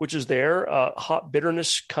 which is there. Hop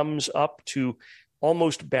bitterness comes up to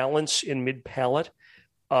almost balance in mid palate.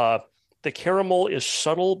 The caramel is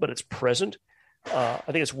subtle, but it's present. I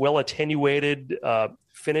think it's well attenuated.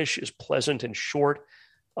 Finish is pleasant and short.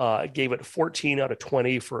 I gave it 14 out of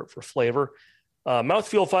 20 for flavor.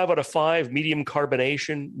 Mouthfeel 5 out of 5, medium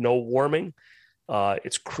carbonation, no warming.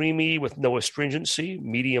 It's creamy with no astringency,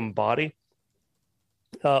 medium body.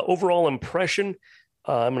 Overall impression,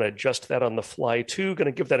 I'm going to adjust that on the fly too. Going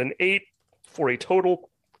to give that an 8 for a total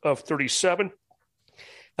of 37.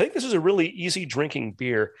 I think this is a really easy drinking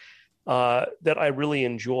beer that I really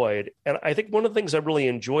enjoyed. And I think one of the things I really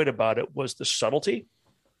enjoyed about it was the subtlety.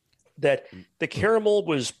 That the caramel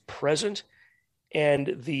was present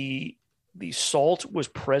and the salt was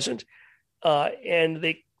present, and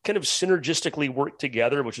they kind of synergistically work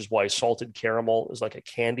together, which is why salted caramel is like a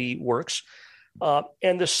candy works.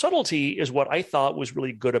 And the subtlety is what I thought was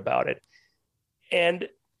really good about it. And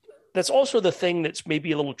that's also the thing that's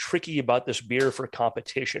maybe a little tricky about this beer for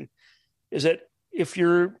competition, is that if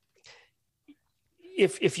you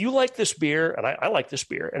like this beer, and I like this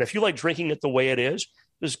beer, and if you like drinking it the way it is,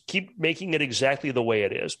 just keep making it exactly the way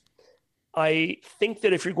it is. I think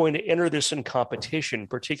that if you're going to enter this in competition,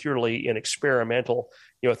 particularly in experimental,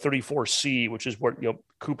 34C, which is what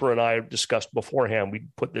Cooper and I discussed beforehand, we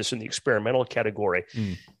put this in the experimental category.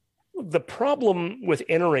 The problem with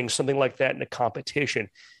entering something like that in a competition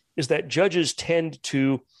is that judges tend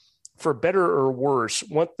to, for better or worse,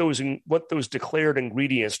 want those declared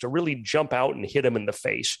ingredients to really jump out and hit them in the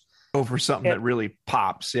face. Oh, for something that really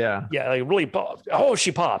pops, yeah, like really pop. Oh,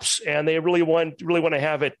 she pops, and they really want to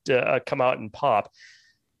have it come out and pop.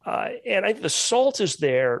 And I think the salt is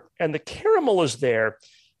there, and the caramel is there,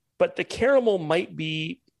 but the caramel might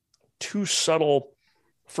be too subtle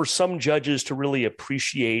for some judges to really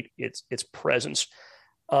appreciate its presence.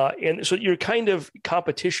 And so you're kind of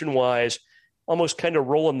competition-wise, almost kind of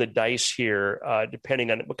rolling the dice here,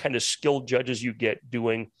 depending on what kind of skilled judges you get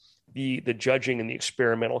doing the judging in the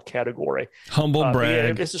experimental category. Humble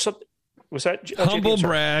brag. This is something. Was that humble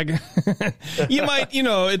brag? You might,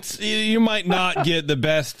 you might not get the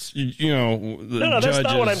best, No, that's judges,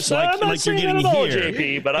 not what I'm saying. I'm not saying that at all,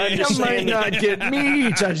 JP. But I'm just saying you might not get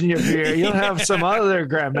me judging your beer. You'll have some other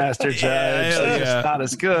grandmaster judge that's not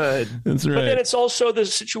as good. That's right. But then it's also the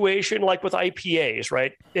situation like with IPAs,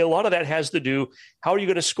 right? A lot of that has to do how are you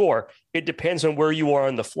going to score? It depends on where you are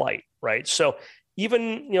in the flight, right? So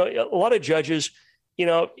even a lot of judges.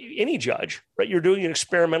 Any judge, right? You're doing an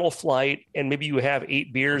experimental flight and maybe you have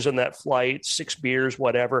 8 beers on that flight, 6 beers,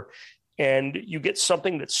 whatever, and you get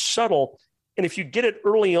something that's subtle. And if you get it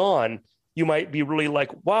early on, you might be really like,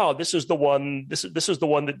 wow, this is the one, this is the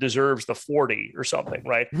one that deserves the 40 or something,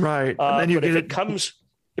 right? Right. And then if it comes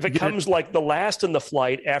like the last in the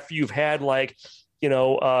flight after you've had like,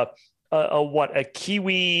 a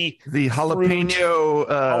kiwi, the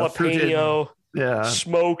jalapeno, fruited,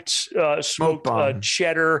 smoked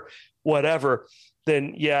cheddar, whatever,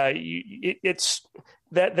 then it's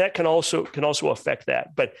that can also affect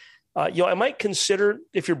that. But I might consider,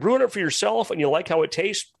 if you're brewing it for yourself and you like how it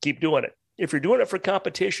tastes, keep doing it. If you're doing it for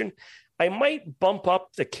competition, I might bump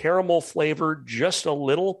up the caramel flavor just a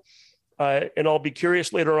little, and I'll be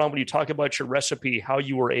curious later on when you talk about your recipe how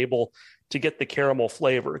you were able to get the caramel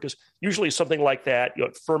flavor, because usually something like that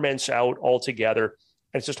it ferments out altogether.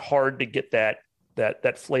 And it's just hard to get that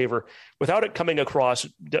flavor without it coming across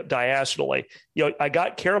diacetyl. I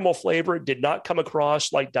got caramel flavor. It did not come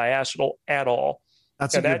across like diacetyl at all.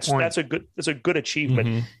 That's a good point. That's a good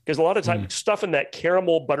achievement, because a lot of times stuff in that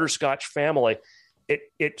caramel butterscotch family,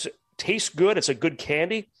 it tastes good. It's a good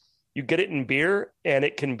candy. You get it in beer, and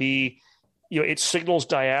it can be, it signals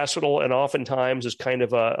diacetyl, and oftentimes is kind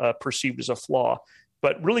of a perceived as a flaw.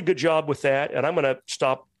 But really good job with that. And I'm going to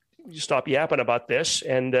stop yapping about this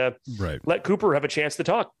and let Cooper have a chance to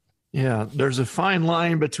talk. Yeah, there's a fine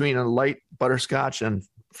line between a light butterscotch and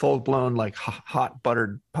full-blown like hot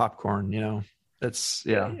buttered popcorn. It's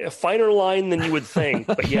a finer line than you would think.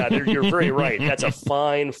 But you're very right. That's a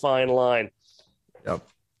fine line. Yep.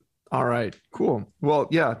 All right, cool. Well,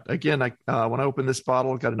 again, when I opened this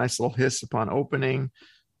bottle, got a nice little hiss upon opening.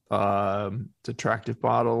 It's an attractive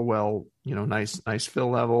bottle. Well, nice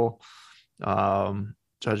fill level.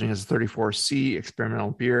 Judging as a 34C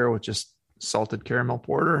experimental beer with just salted caramel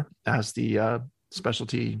porter as the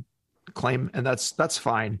specialty claim. And that's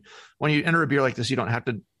fine. When you enter a beer like this, you don't have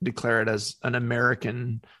to declare it as an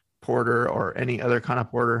American porter or any other kind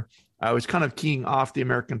of porter. I was kind of keying off the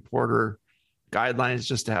American porter guidelines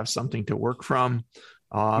just to have something to work from.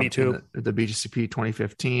 Me too. The BJCP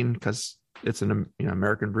 2015, because it's an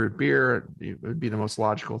American brewed beer. It would be the most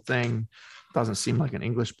logical thing. Doesn't seem like an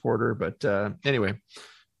English porter, but anyway,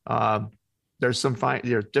 there's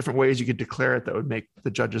different ways you could declare it that would make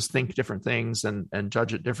the judges think different things and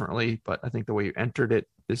judge it differently. But I think the way you entered it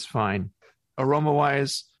is fine. Aroma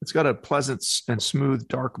wise, it's got a pleasant and smooth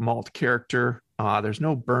dark malt character. There's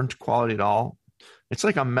no burnt quality at all. It's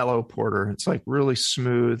like a mellow porter. It's like really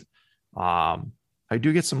smooth. I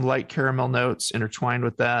do get some light caramel notes intertwined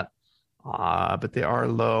with that, but they are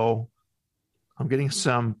low. I'm getting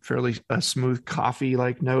some fairly smooth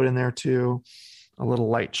coffee-like note in there too. A little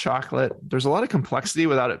light chocolate. There's a lot of complexity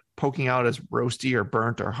without it poking out as roasty or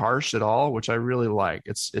burnt or harsh at all, which I really like.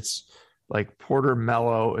 It's like porter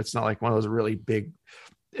mellow. It's not like one of those really big.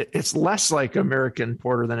 It's less like American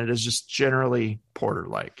porter than it is just generally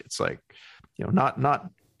porter-like. It's like, not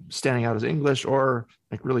standing out as English or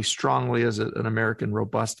like really strongly as an American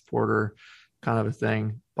robust porter kind of a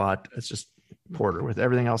thing, but it's just porter with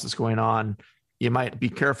everything else that's going on. You might be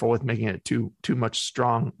careful with making it too much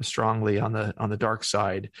strongly on the dark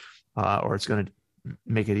side, or it's going to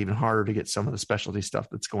make it even harder to get some of the specialty stuff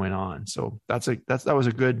that's going on. So that was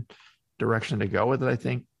a good direction to go with it, I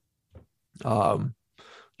think.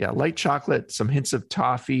 Light chocolate, some hints of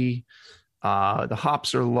toffee, The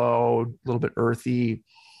hops are low, a little bit earthy.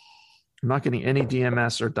 I'm not getting any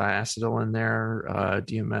DMS or diacetyl in there.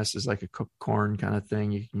 DMS is like a cooked corn kind of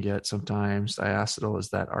thing you can get sometimes. Diacetyl is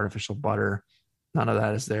that artificial butter. None of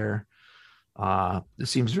that is there.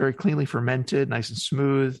 This seems very cleanly fermented, nice and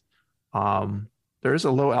smooth. There is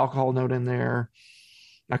a low alcohol note in there.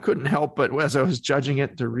 I couldn't help but, as I was judging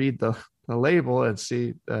it, to read the label and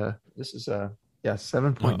see this is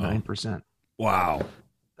 7.9%. Wow.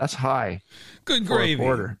 That's high. Good gravy.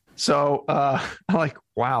 Porter. So I'm like,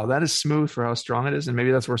 wow, that is smooth for how strong it is. And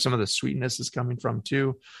maybe that's where some of the sweetness is coming from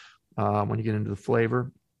too, when you get into the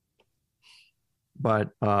flavor.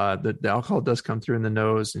 But the alcohol does come through in the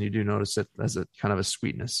nose, and you do notice it as a kind of a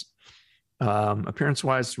sweetness.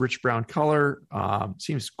 Appearance-wise, rich brown color,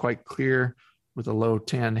 seems quite clear with a low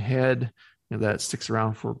tan head, that sticks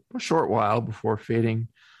around for a short while before fading.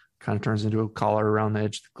 Kind of turns into a color around the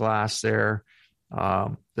edge of the glass there.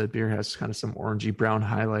 The beer has kind of some orangey brown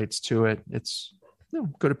highlights to it. It's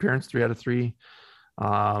good appearance, 3 out of 3.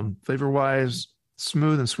 Flavor-wise,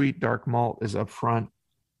 smooth and sweet dark malt is up front.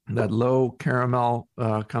 That low caramel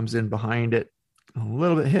comes in behind it, a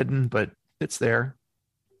little bit hidden, but it's there,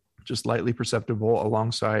 just lightly perceptible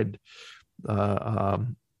alongside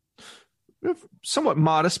somewhat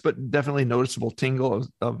modest but definitely noticeable tingle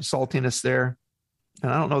of saltiness there.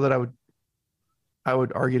 And I don't know that I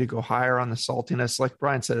would argue to go higher on the saltiness. Like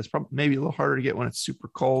Brian said, it's probably maybe a little harder to get when it's super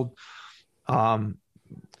cold. I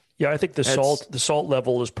think the salt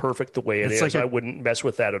level is perfect the way it is. Like I wouldn't mess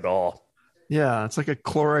with that at all. Yeah, it's like a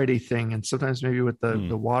chloride thing. And sometimes maybe with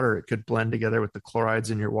the water, it could blend together with the chlorides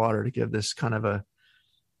in your water to give this kind of a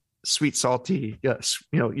sweet, salty. Yes,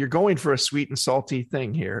 you're going for a sweet and salty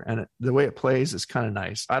thing here. And the way it plays is kind of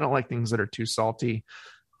nice. I don't like things that are too salty.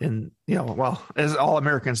 And, as all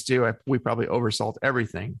Americans do, we probably oversalt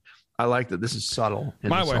everything. I like that this is subtle.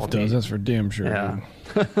 My wife does. That's for damn sure. Yeah.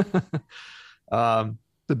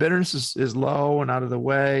 The bitterness is low and out of the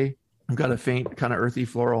way. I've got a faint kind of earthy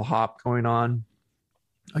floral hop going on.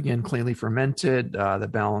 Again, cleanly fermented. The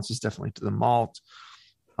balance is definitely to the malt.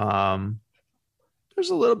 There's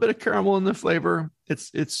a little bit of caramel in the flavor.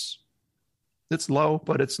 It's low,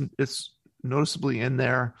 but it's noticeably in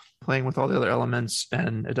there, playing with all the other elements,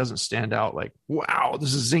 and it doesn't stand out like, wow,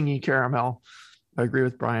 this is zingy caramel. I agree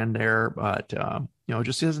with Brian there, but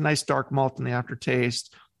just has a nice dark malt in the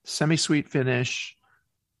aftertaste, semi-sweet finish.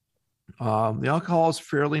 The alcohol is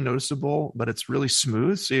fairly noticeable, but it's really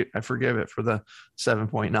smooth. So I forgive it for the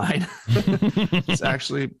 7.9. It's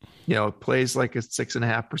actually, it plays like a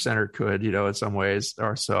 6.5% or could, in some ways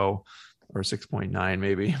or so, or 6.9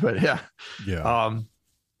 maybe, but yeah.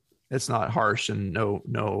 It's not harsh, and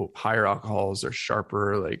no higher alcohols or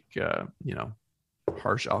sharper, like,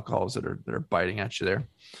 harsh alcohols that are biting at you there.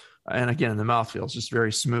 And again, the mouthfeel is just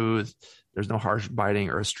very smooth. There's no harsh biting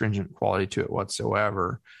or astringent quality to it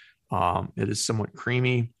whatsoever. It is somewhat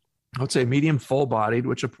creamy. I would say medium full bodied,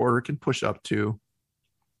 which a porter can push up to,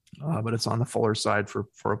 but it's on the fuller side for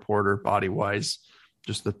a porter body wise.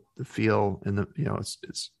 Just the feel and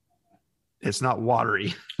it's not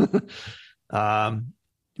watery.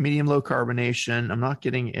 Medium low carbonation. I'm not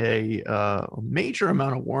getting a major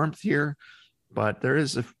amount of warmth here, but there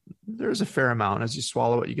is a fair amount. As you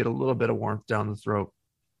swallow it, you get a little bit of warmth down the throat.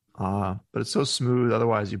 But it's so smooth,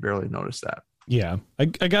 otherwise you barely notice that. Yeah, I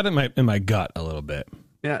got it in my gut a little bit.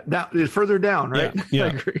 Yeah, now further down, right? Yeah. I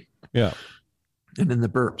agree. Yeah, and in the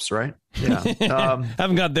burps, right? Yeah,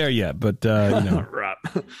 haven't got there yet, but right.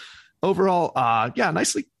 Overall,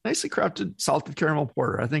 nicely crafted salted caramel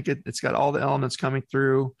porter. I think it's got all the elements coming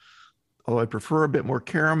through. Although I prefer a bit more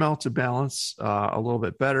caramel to balance a little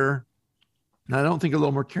bit better. And I don't think a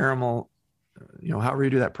little more caramel, however you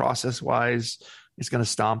do that process wise, is going to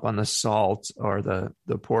stomp on the salt or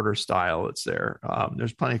the porter style that's there.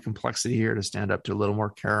 There's plenty of complexity here to stand up to a little more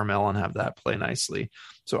caramel and have that play nicely.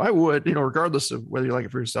 So I would, regardless of whether you like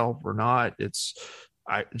it for yourself or not,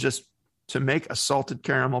 to make a salted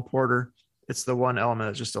caramel porter, it's the one element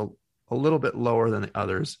that's just a little bit lower than the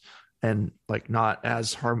others, and like not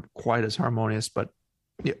as quite as harmonious, but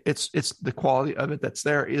it's the quality of it that's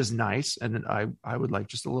there is nice, and then I would like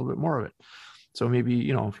just a little bit more of it. So maybe if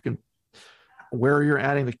you can, where you're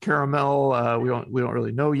adding the caramel, we don't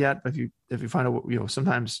really know yet. But if you find out,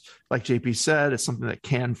 sometimes like JP said, it's something that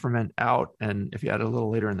can ferment out, and if you add a little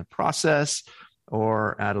later in the process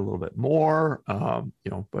or add a little bit more,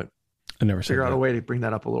 but I never figure out a way to bring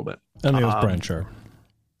that up a little bit. I think it was Brian Sharp.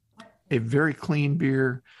 A very clean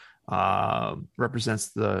beer,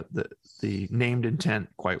 represents the named intent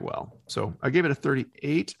quite well. So I gave it a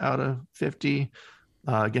 38 out of 50.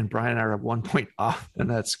 Again, Brian and I are 1 point off, and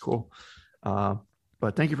that's cool.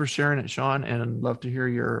 But thank you for sharing it, Sean, and love to hear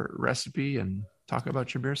your recipe and talk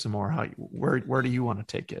about your beer some more. Where do you want to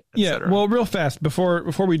take it? Well, real fast before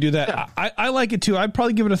we do that, I like it too. I'd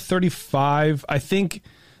probably give it a 35. I think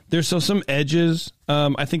there's some edges.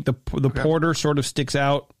 I think the porter sort of sticks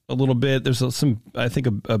out a little bit. There's some, I think,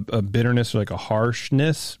 a bitterness or like a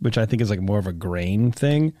harshness, which I think is like more of a grain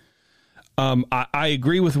thing. I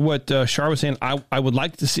agree with what Char was saying. I would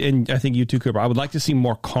like to see, and I think you too, Cooper, I would like to see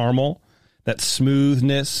more caramel. That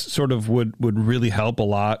smoothness sort of would really help a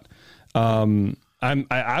lot.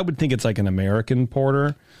 I would think it's like an American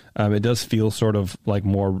porter. It does feel sort of like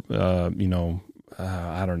more, I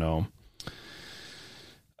don't know,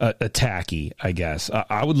 tacky, I guess.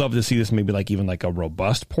 I would love to see this maybe like even like a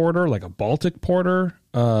robust porter, like a Baltic porter,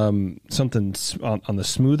 something on the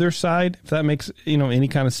smoother side, if that makes, any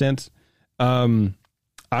kind of sense. I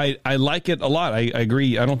like it a lot. I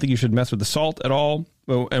agree. I don't think you should mess with the salt at all.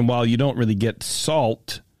 And while you don't really get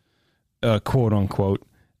salt, quote unquote,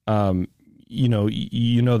 there's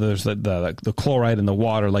the chloride in the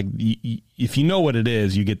water. Like if you know what it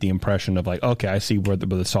is, you get the impression of like, okay, I see where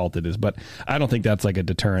the salt it is. But I don't think that's like a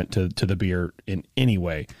deterrent to the beer in any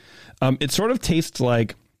way. It sort of tastes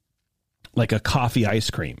like a coffee ice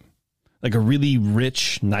cream. Like a really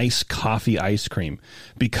rich, nice coffee ice cream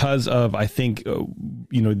because of, I think,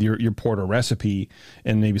 your porter recipe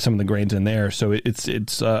and maybe some of the grains in there. So it's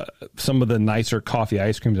some of the nicer coffee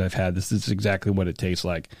ice creams I've had. This is exactly what it tastes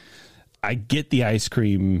like. I get the ice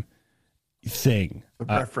cream thing. The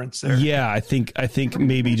preference there. Yeah, I think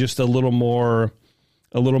maybe just a little more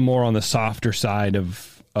on the softer side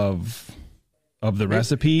of the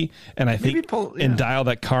recipe, and I think and dial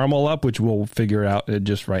that caramel up, which we'll figure out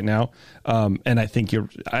just right now. And I think you're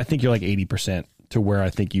like 80% to where I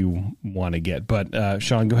think you want to get. But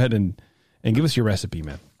Sean, go ahead and give us your recipe,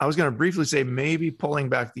 man. I was going to briefly say maybe pulling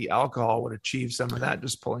back the alcohol would achieve some of that.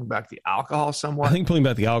 Just pulling back the alcohol somewhat. I think pulling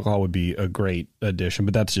back the alcohol would be a great addition,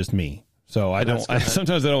 but that's just me. So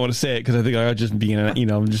sometimes I don't want to say it because I think I'm just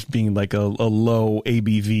being like a low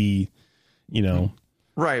ABV,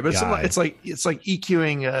 Right, but it's like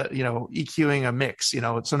EQing a mix.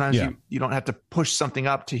 Sometimes you don't have to push something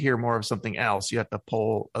up to hear more of something else. You have to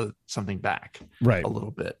pull something back a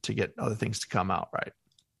little bit to get other things to come out. Right.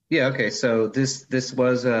 Yeah. Okay. So this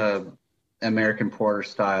was a American porter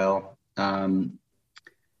style.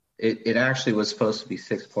 It actually was supposed to be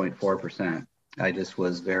 6.4%. I just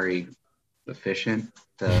was very efficient,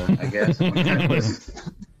 I guess.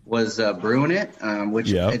 was brewing it,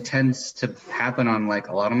 which it tends to happen on like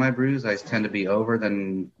a lot of my brews. I tend to be over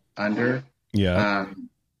than under. Yeah.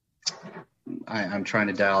 I'm trying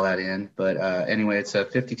to dial that in, but anyway, it's a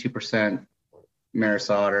 52% Maris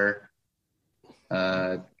Otter,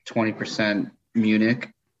 20%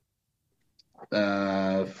 Munich,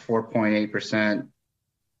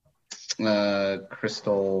 4.8%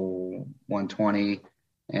 Crystal 120,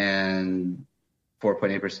 and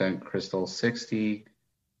 4.8% Crystal 60.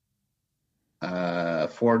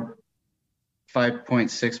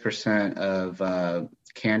 5.6% of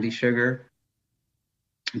candy sugar,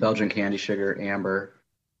 Belgian candy sugar, amber,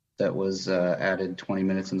 that was added 20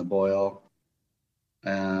 minutes in the boil.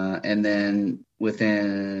 And then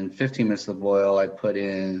within 15 minutes of the boil, I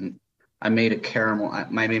made a caramel. I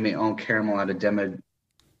made my own caramel out of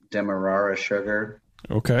Demerara sugar.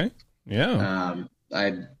 Okay. Yeah.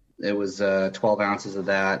 It was 12 ounces of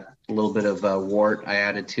that. A little bit of wort I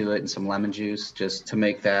added to it and some lemon juice just to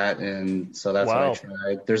make that. And so that's what I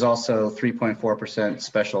tried. There's also 3.4%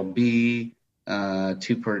 Special B,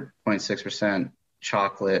 2.6%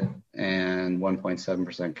 chocolate, and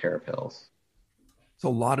 1.7% Carapils. It's a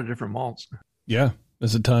lot of different malts. Yeah,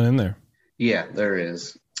 there's a ton in there. Yeah, there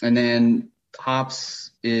is. And then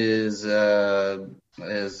hops is 1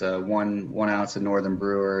 ounce of Northern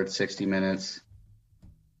Brewer at 60 minutes.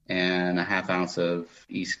 And a half ounce of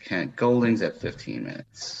East Kent Goldings at 15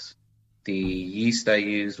 minutes. The yeast I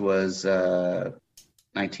used was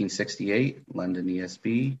 1968 London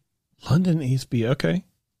ESB. London ESB, okay.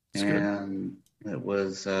 That's and good. It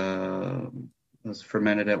was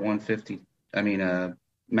fermented at 150.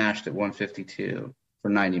 Mashed at 152 for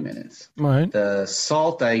 90 minutes. All right. The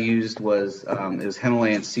salt I used was it was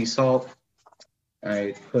Himalayan sea salt.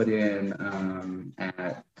 I put in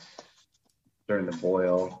during the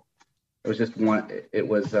boil. It was just one. It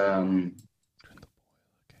was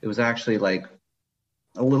actually like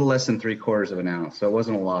a little less than 3/4 of an ounce, so it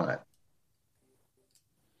wasn't a lot.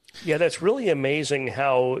 Yeah, that's really amazing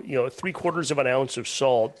how 3/4 of an ounce of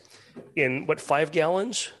salt in 5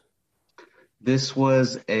 gallons. This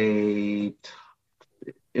was a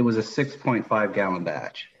 6.5 gallon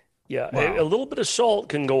batch. Yeah, a little bit of salt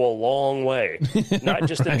can go a long way, not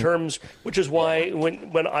just in terms, which is why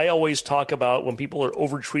when I always talk about when people are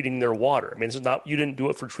over treating their water, I mean, it's not, you didn't do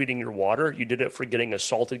it for treating your water, you did it for getting a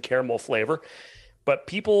salted caramel flavor, but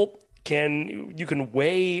you can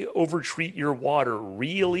way over treat your water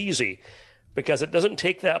real easy because it doesn't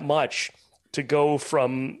take that much to go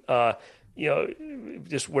from,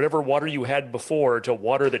 just whatever water you had before to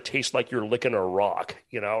water that tastes like you're licking a rock.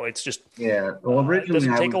 It's just Well, originally it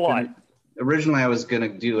doesn't take a lot. Originally, I was going to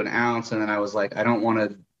do an ounce, and then I was like, I don't want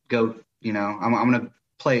to go. I'm going to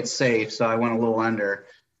play it safe, so I went a little under,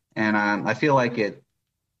 and I feel like it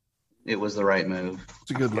was the right move.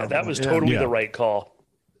 It's a good level. That was totally the right call.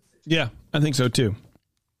 Yeah, I think so too.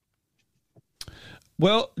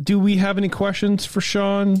 Well, do we have any questions for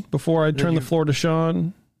Sean before I turn the floor to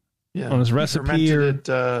Sean? Yeah, on his recipe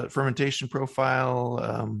fermentation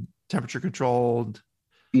profile, temperature controlled.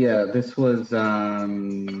 Yeah, this was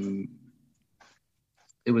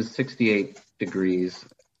it was 68 degrees,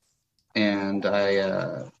 and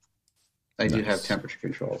I do have temperature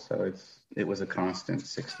control, so it was a constant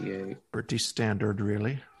 68. Pretty standard,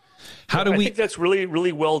 really. I think that's really,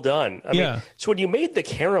 really well done. I mean, so when you made the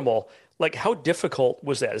caramel, like, how difficult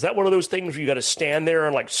was that? Is that one of those things where you got to stand there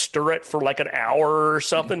and like stir it for like an hour or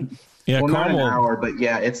something? Yeah, well, not an hour, but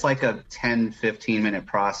yeah, it's like a 10, 15-minute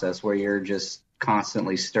process where you're just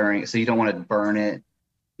constantly stirring. So you don't want to burn it,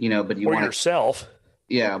 but you want yourself.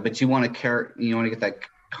 Yeah, but you want to get that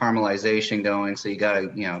caramelization going. So you got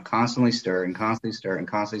to, constantly stir and constantly stir and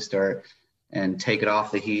constantly stir and take it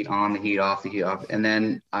off the heat, on the heat, off the heat, off. And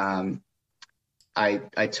then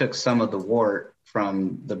I took some of the wort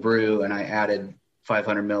from the brew and I added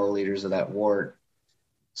 500 milliliters of that wort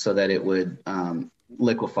so that it would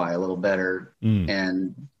liquefy a little better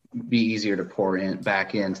and be easier to pour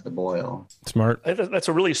back into the boil. Smart. That's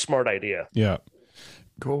a really smart idea. Yeah.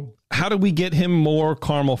 Cool. How do we get him more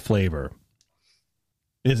caramel flavor?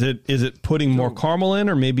 Is it putting more caramel in,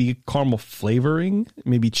 or maybe caramel flavoring?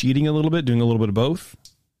 Maybe cheating a little bit, doing a little bit of both?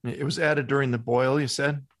 It was added during the boil, you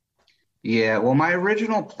said? Yeah, well, my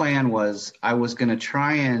original plan was I was going to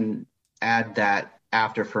try and add that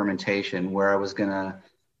after fermentation, where I was going to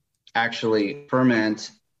actually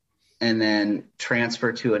ferment and then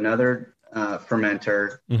transfer to another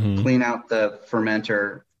fermenter, clean out the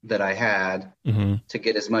fermenter that I had to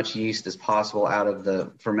get as much yeast as possible out of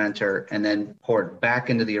the fermenter, and then pour it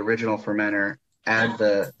back into the original fermenter, add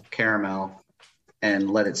the caramel,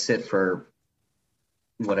 and let it sit for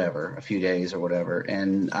a few days or whatever.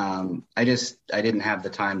 And I didn't have the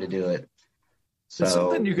time to do it. So it's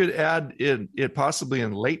something you could add it possibly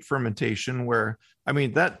in late fermentation, where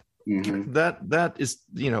that is,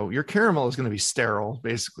 your caramel is going to be sterile.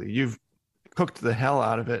 Basically, you've cooked the hell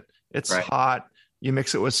out of it. It's hot. You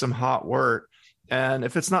mix it with some hot wort, and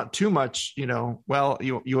if it's not too much, you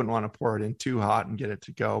wouldn't want to pour it in too hot and get it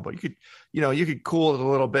to go. But you could cool it a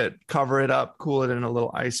little bit, cover it up, cool it in a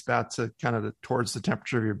little ice bath to kind of towards the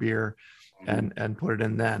temperature of your beer, and put it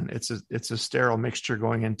in. Then it's a sterile mixture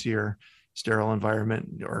going into your sterile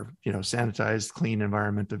environment, or sanitized, clean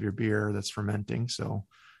environment of your beer that's fermenting. So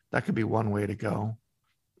that could be one way to go.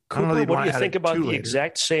 Cooper, what do you think about the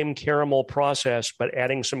exact same caramel process, but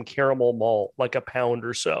adding some caramel malt, like a pound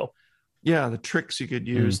or so? Yeah, the tricks you could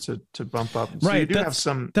use to bump up. So right, you do have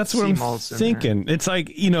some. That's what I'm thinking. It's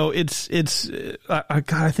like,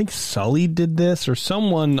 I think Sully did this, or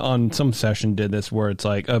someone on some session did this, where it's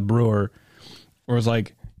like a brewer, where it's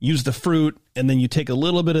like, use the fruit, and then you take a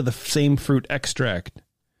little bit of the same fruit extract,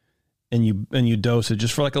 and you dose it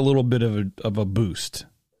just for like a little bit of a boost.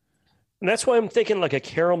 And that's why I'm thinking like a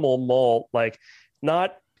caramel malt, like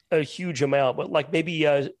not a huge amount, but like maybe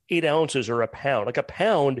 8 ounces or a pound. Like a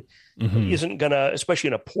pound isn't going to, especially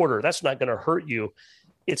in a porter, that's not going to hurt you.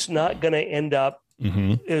 It's not going to end up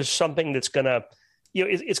as something that's going to,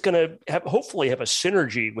 it's going to hopefully have a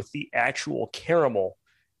synergy with the actual caramel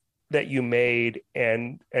that you made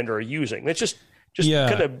and are using. It's just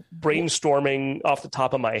kind of brainstorming off the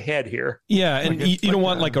top of my head here. Yeah, and you don't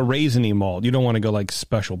want like a raisiny malt. You don't want to go like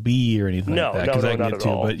Special B or anything like that. No, not at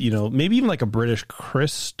all. But maybe even like a British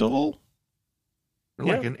Crystal,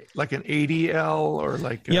 like an 80L, or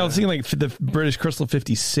like I was thinking like the British Crystal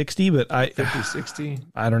 5060, but 5060.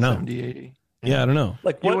 I don't know. 7080. Yeah, I don't know.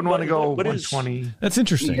 Like you wouldn't want to go 120. That's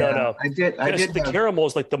interesting. No. I did. The caramel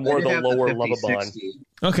is like the lower Lovabond.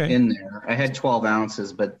 Okay. In there, I had 12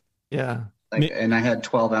 ounces, but yeah. And I had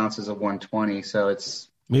 12 ounces of 120, so it's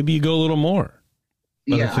maybe you go a little more.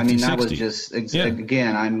 Yeah, that was just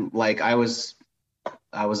again. I'm like I was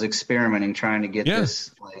experimenting, trying to get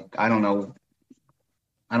this. Like I don't know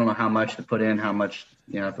don't know how much to put in, how much,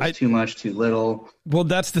 if it's too much, too little. Well,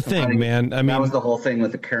 that's the thing, man. I mean, that was the whole thing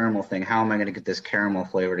with the caramel thing. How am I going to get this caramel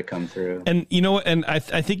flavor to come through? And and I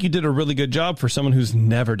think you did a really good job for someone who's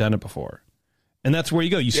never done it before. And that's where you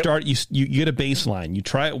go. You start, you get a baseline. You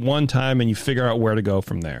try it one time and you figure out where to go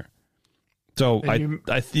from there. So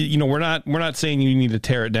we're not saying you need to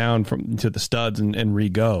tear it down to the studs and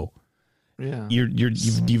re-go. Yeah,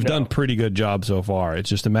 you've done pretty good job so far. It's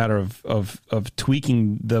just a matter of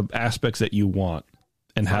tweaking the aspects that you want,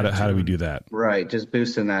 and how do we do that? Right, just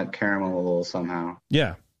boosting that caramel a little somehow.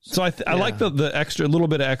 Yeah. So I like the extra, little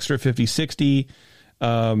bit of extra 50-60.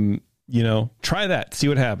 Try that, see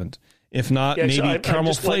what happens. If not, maybe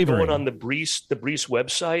caramel flavoring. Like going on the Breeze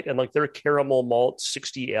website, and like their caramel malt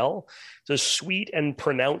 60L, it's a sweet and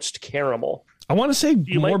pronounced caramel. I want to say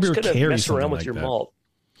more beer carry mess around with like your that. malt.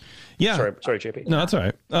 Yeah. Sorry, JP. No, that's all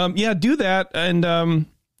right. Do that and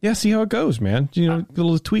see how it goes, man.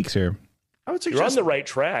 Little tweaks here. I would suggest you're on the right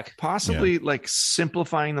track. Possibly like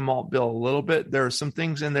simplifying the malt bill a little bit. There are some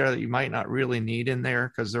things in there that you might not really need in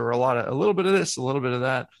there because there are a little bit of this, a little bit of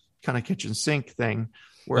that kind of kitchen sink thing.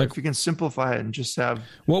 Where if you can simplify it and just have,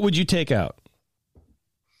 what would you take out,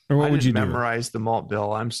 or what would you memorize the malt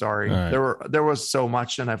bill? I'm sorry, right. There was so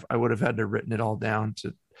much, and I would have had to written it all down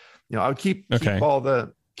to, I would keep all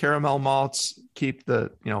the caramel malts, keep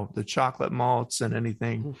the the chocolate malts and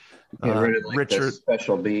anything. Get rid of the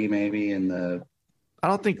Special B maybe and the. I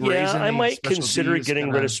don't think. I might consider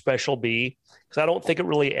getting rid of Special B because I don't think it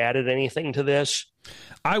really added anything to this.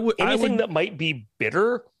 Anything that might be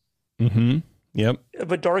bitter. Mm-hmm. Yep.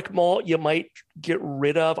 Of a dark malt, you might get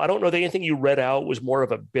rid of. I don't know that anything you read out was more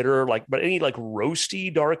of a bitter, but any like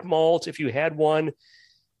roasty dark malt, if you had one,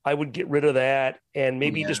 I would get rid of that and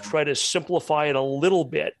maybe just try to simplify it a little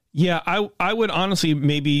bit. Yeah, I would honestly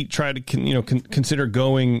maybe try to consider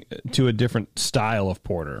going to a different style of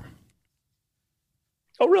porter.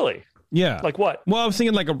 Oh, really? Yeah. Like what? Well, I was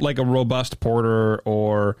thinking like a robust porter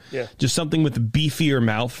or just something with a beefier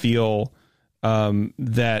mouthfeel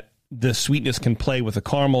that the sweetness can play with the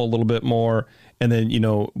caramel a little bit more, and then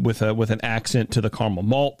with an accent to the caramel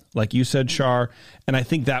malt, like you said, Shar. And I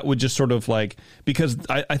think that would just sort of because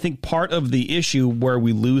I think part of the issue where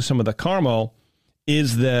we lose some of the caramel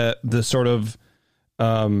is the sort of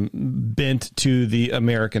bent to the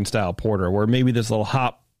American style porter, where maybe there's a little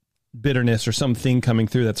hop bitterness or something coming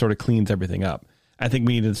through that sort of cleans everything up. I think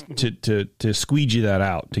we need to squeegee that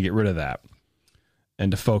out, to get rid of that. And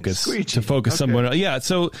to focus somewhere else. Yeah.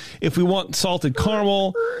 So if we want salted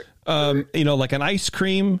caramel, like an ice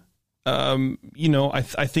cream,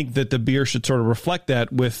 I think that the beer should sort of reflect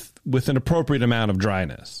that with an appropriate amount of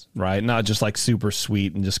dryness, right? Not just like super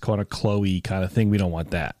sweet and just kind of cloey kind of thing. We don't want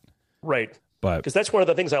that. Right. Because that's one of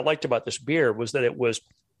the things I liked about this beer was that it was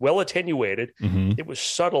well attenuated. Mm-hmm. It was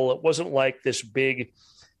subtle. It wasn't like this big,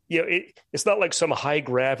 it's not like some high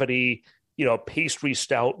gravity, pastry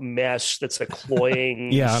stout mess that's a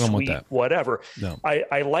cloying, I don't sweet, want that. Whatever. No.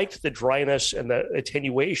 I liked the dryness and the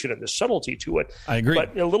attenuation and the subtlety to it. I agree.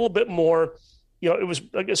 But a little bit more, it was,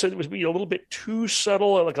 like I said, it was a little bit too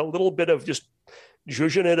subtle, like a little bit of just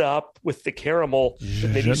zhuzhing it up with the caramel,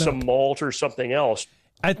 and maybe some malt or something else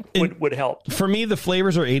would help. For me, the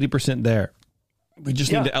flavors are 80% there. We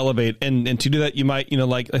just need to elevate. And to do that, you might,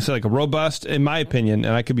 like I said, like a robust, in my opinion,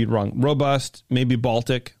 and I could be wrong, robust, maybe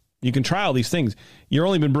Baltic. You can try all these things. You've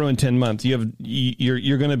only been brewing 10 months. You're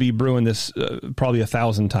going to be brewing this probably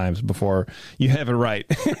 1,000 times before you have it right.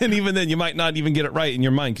 And even then, you might not even get it right in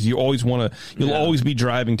your mind because you always want to. You'll always be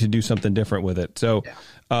driving to do something different with it. So,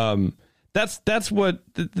 that's where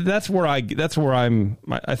I'm.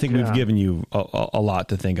 I think we've given you a lot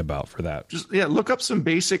to think about for that. Just look up some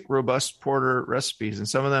basic robust porter recipes, and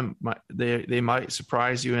some of them they might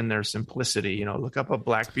surprise you in their simplicity. Look up a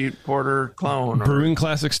Black Butte Porter clone, Brewing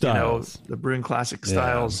Classic Styles, the Brewing Classic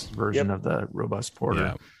Styles version of the robust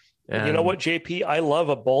porter. Yeah. And you know what, JP? I love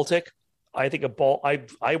a Baltic. I think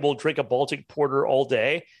I will drink a Baltic porter all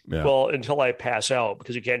day. Yeah. Well, until I pass out,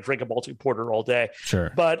 because you can't drink a Baltic porter all day.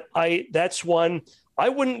 Sure. But that's one I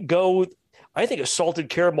wouldn't go. I think a salted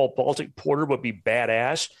caramel Baltic porter would be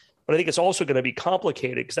badass, but I think it's also going to be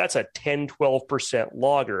complicated because that's a 10-12%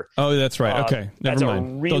 lager. Oh, that's right. Okay. Never mind.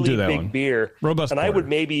 That's a really Don't do that big one. beer. Robust porter. I would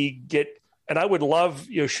maybe get. And I would love,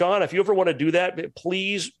 Sean, if you ever want to do that,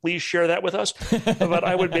 please share that with us. But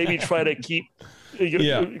I would maybe try to keep.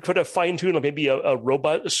 Could have fine-tuned maybe a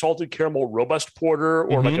robust salted caramel robust porter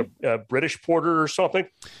or like a British porter or something.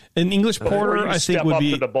 An English porter, I think, would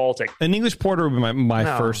be the Baltic. An English porter would be my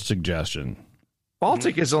first suggestion.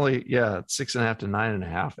 Baltic is only 6.5 to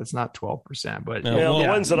 9.5. It's not 12%, but the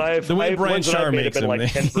ones that I've made have been like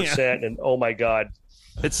 10%, and oh my god.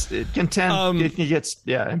 It can tend. It gets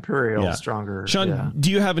imperial stronger. Sean,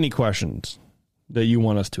 do you have any questions that you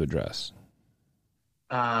want us to address?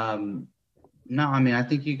 No, I mean, I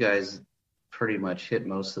think you guys pretty much hit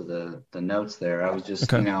most of the notes there. I was just,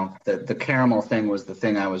 the caramel thing was the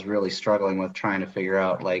thing I was really struggling with, trying to figure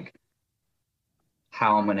out like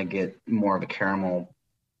how I'm going to get more of a caramel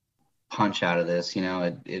punch out of this. I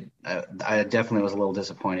definitely was a little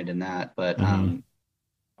disappointed in that, but I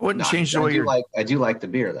wouldn't change the way you're like. I do like the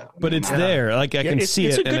beer though, but it's there. Like I can see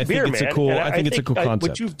it, and I think it's a cool. I think it's a cool concept.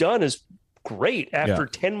 What you've done is great. After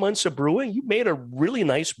 10 months of brewing, you made a really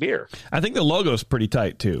nice beer. I think the logo's pretty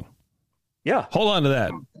tight too. Yeah, hold on to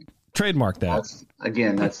that. Trademark that.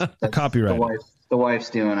 That's copyright. The wife's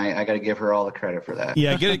doing. I got to give her all the credit for that.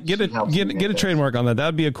 Yeah, get a trademark on that.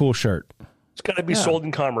 That'd be a cool shirt. It's got to be sold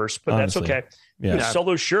in commerce, but honestly, that's okay. Yeah. You sell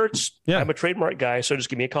those shirts. Yeah. I'm a trademark guy, so just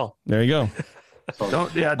give me a call. There you go.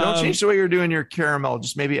 Don't change the way you're doing your caramel.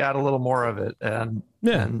 Just maybe add a little more of it and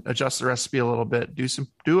adjust the recipe a little bit.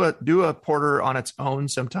 Do a porter on its own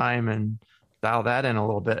sometime and dial that in a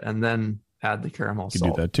little bit, and then add the caramel. You can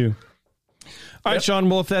do that too. All right, Sean.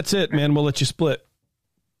 Well, if that's it, man, we'll let you split.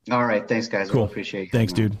 All right. Thanks, guys. Cool. Really appreciate it.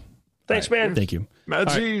 Thanks, dude. Thanks, man. Thank you. Right,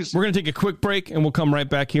 we're going to take a quick break, and we'll come right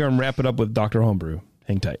back here and wrap it up with Dr. Homebrew.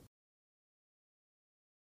 Hang tight.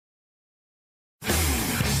 Dr.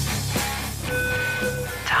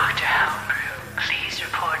 Homebrew, please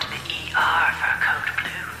report to the ER for code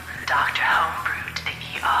blue. Dr. Homebrew to the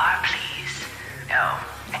ER, please. No,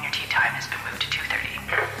 and your tea time has been moved to 2:30.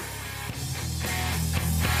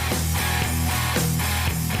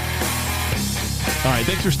 All right,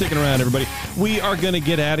 thanks for sticking around, everybody. We are going to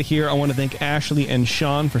get out of here. I want to thank Ashley and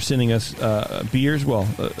Sean for sending us beers. Well,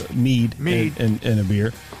 mead. And a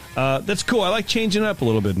beer. That's cool. I like changing it up a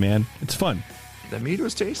little bit, man. It's fun. The mead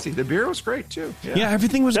was tasty. The beer was great, too. Yeah,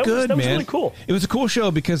 everything was good, man. That was really cool. It was a cool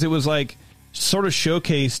show because it was like sort of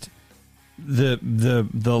showcased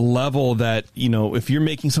the level that, if you're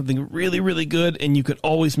making something really, really good and you could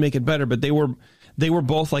always make it better, but they were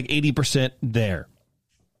both like 80% there.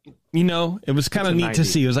 It was kind of neat to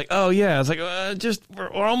see. It was like, oh yeah, it's like we're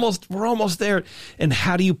almost there. And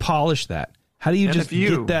how do you polish that? How do you get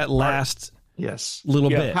that last little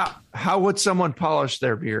bit? How would someone polish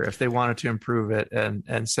their beer if they wanted to improve it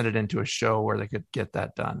and send it into a show where they could get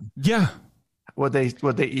that done? Yeah. Would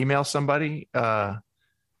they email somebody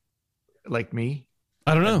like me?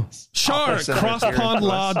 I don't know. Sure.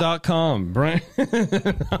 crosspondlaw.com, Brian.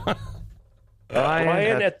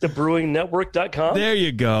 Brian at thebrewingnetwork.com. There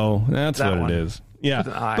you go. That's what it is. Yeah.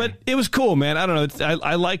 But it was cool, man. I don't know.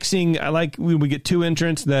 I like we get two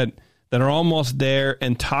entrants that are almost there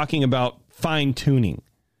and talking about fine tuning.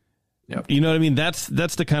 Yep. You know what I mean? That's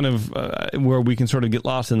the kind of where we can sort of get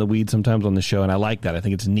lost in the weeds sometimes on the show. And I like that. I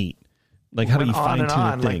think it's neat. Like, how do you fine tune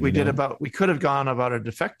a thing? Like we could have gone about a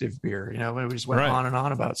defective beer, we just went on and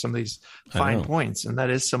on about some of these fine points. And that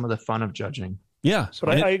is some of the fun of judging. Yeah,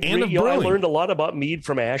 but I agree. I learned a lot about mead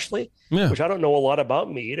from Ashley, which I don't know a lot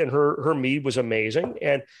about mead, and her mead was amazing.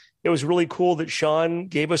 And it was really cool that Sean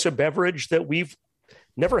gave us a beverage that we've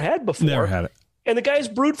never had before. Never had it. And the guy's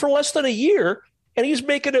brewed for less than a year, and he's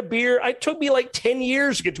making a beer. It took me like 10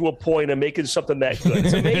 years to get to a point of making something that good.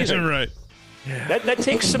 It's amazing. Right. Yeah. That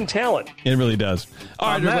takes some talent. It really does. All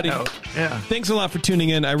right, everybody. Yeah. Thanks a lot for tuning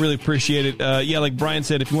in. I really appreciate it. Like Brian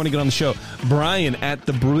said, if you want to get on the show, Brian at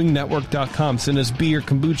thebrewingnetwork.com. Send us beer,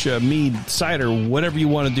 kombucha, mead, cider, whatever you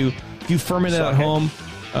want to do. If you ferment it at home,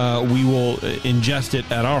 we will ingest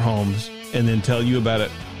it at our homes and then tell you about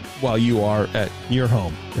it while you are at your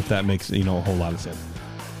home, if that makes a whole lot of sense.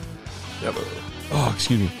 Yep. Oh,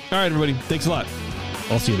 excuse me. All right, everybody. Thanks a lot.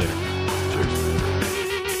 I'll see you later. Cheers.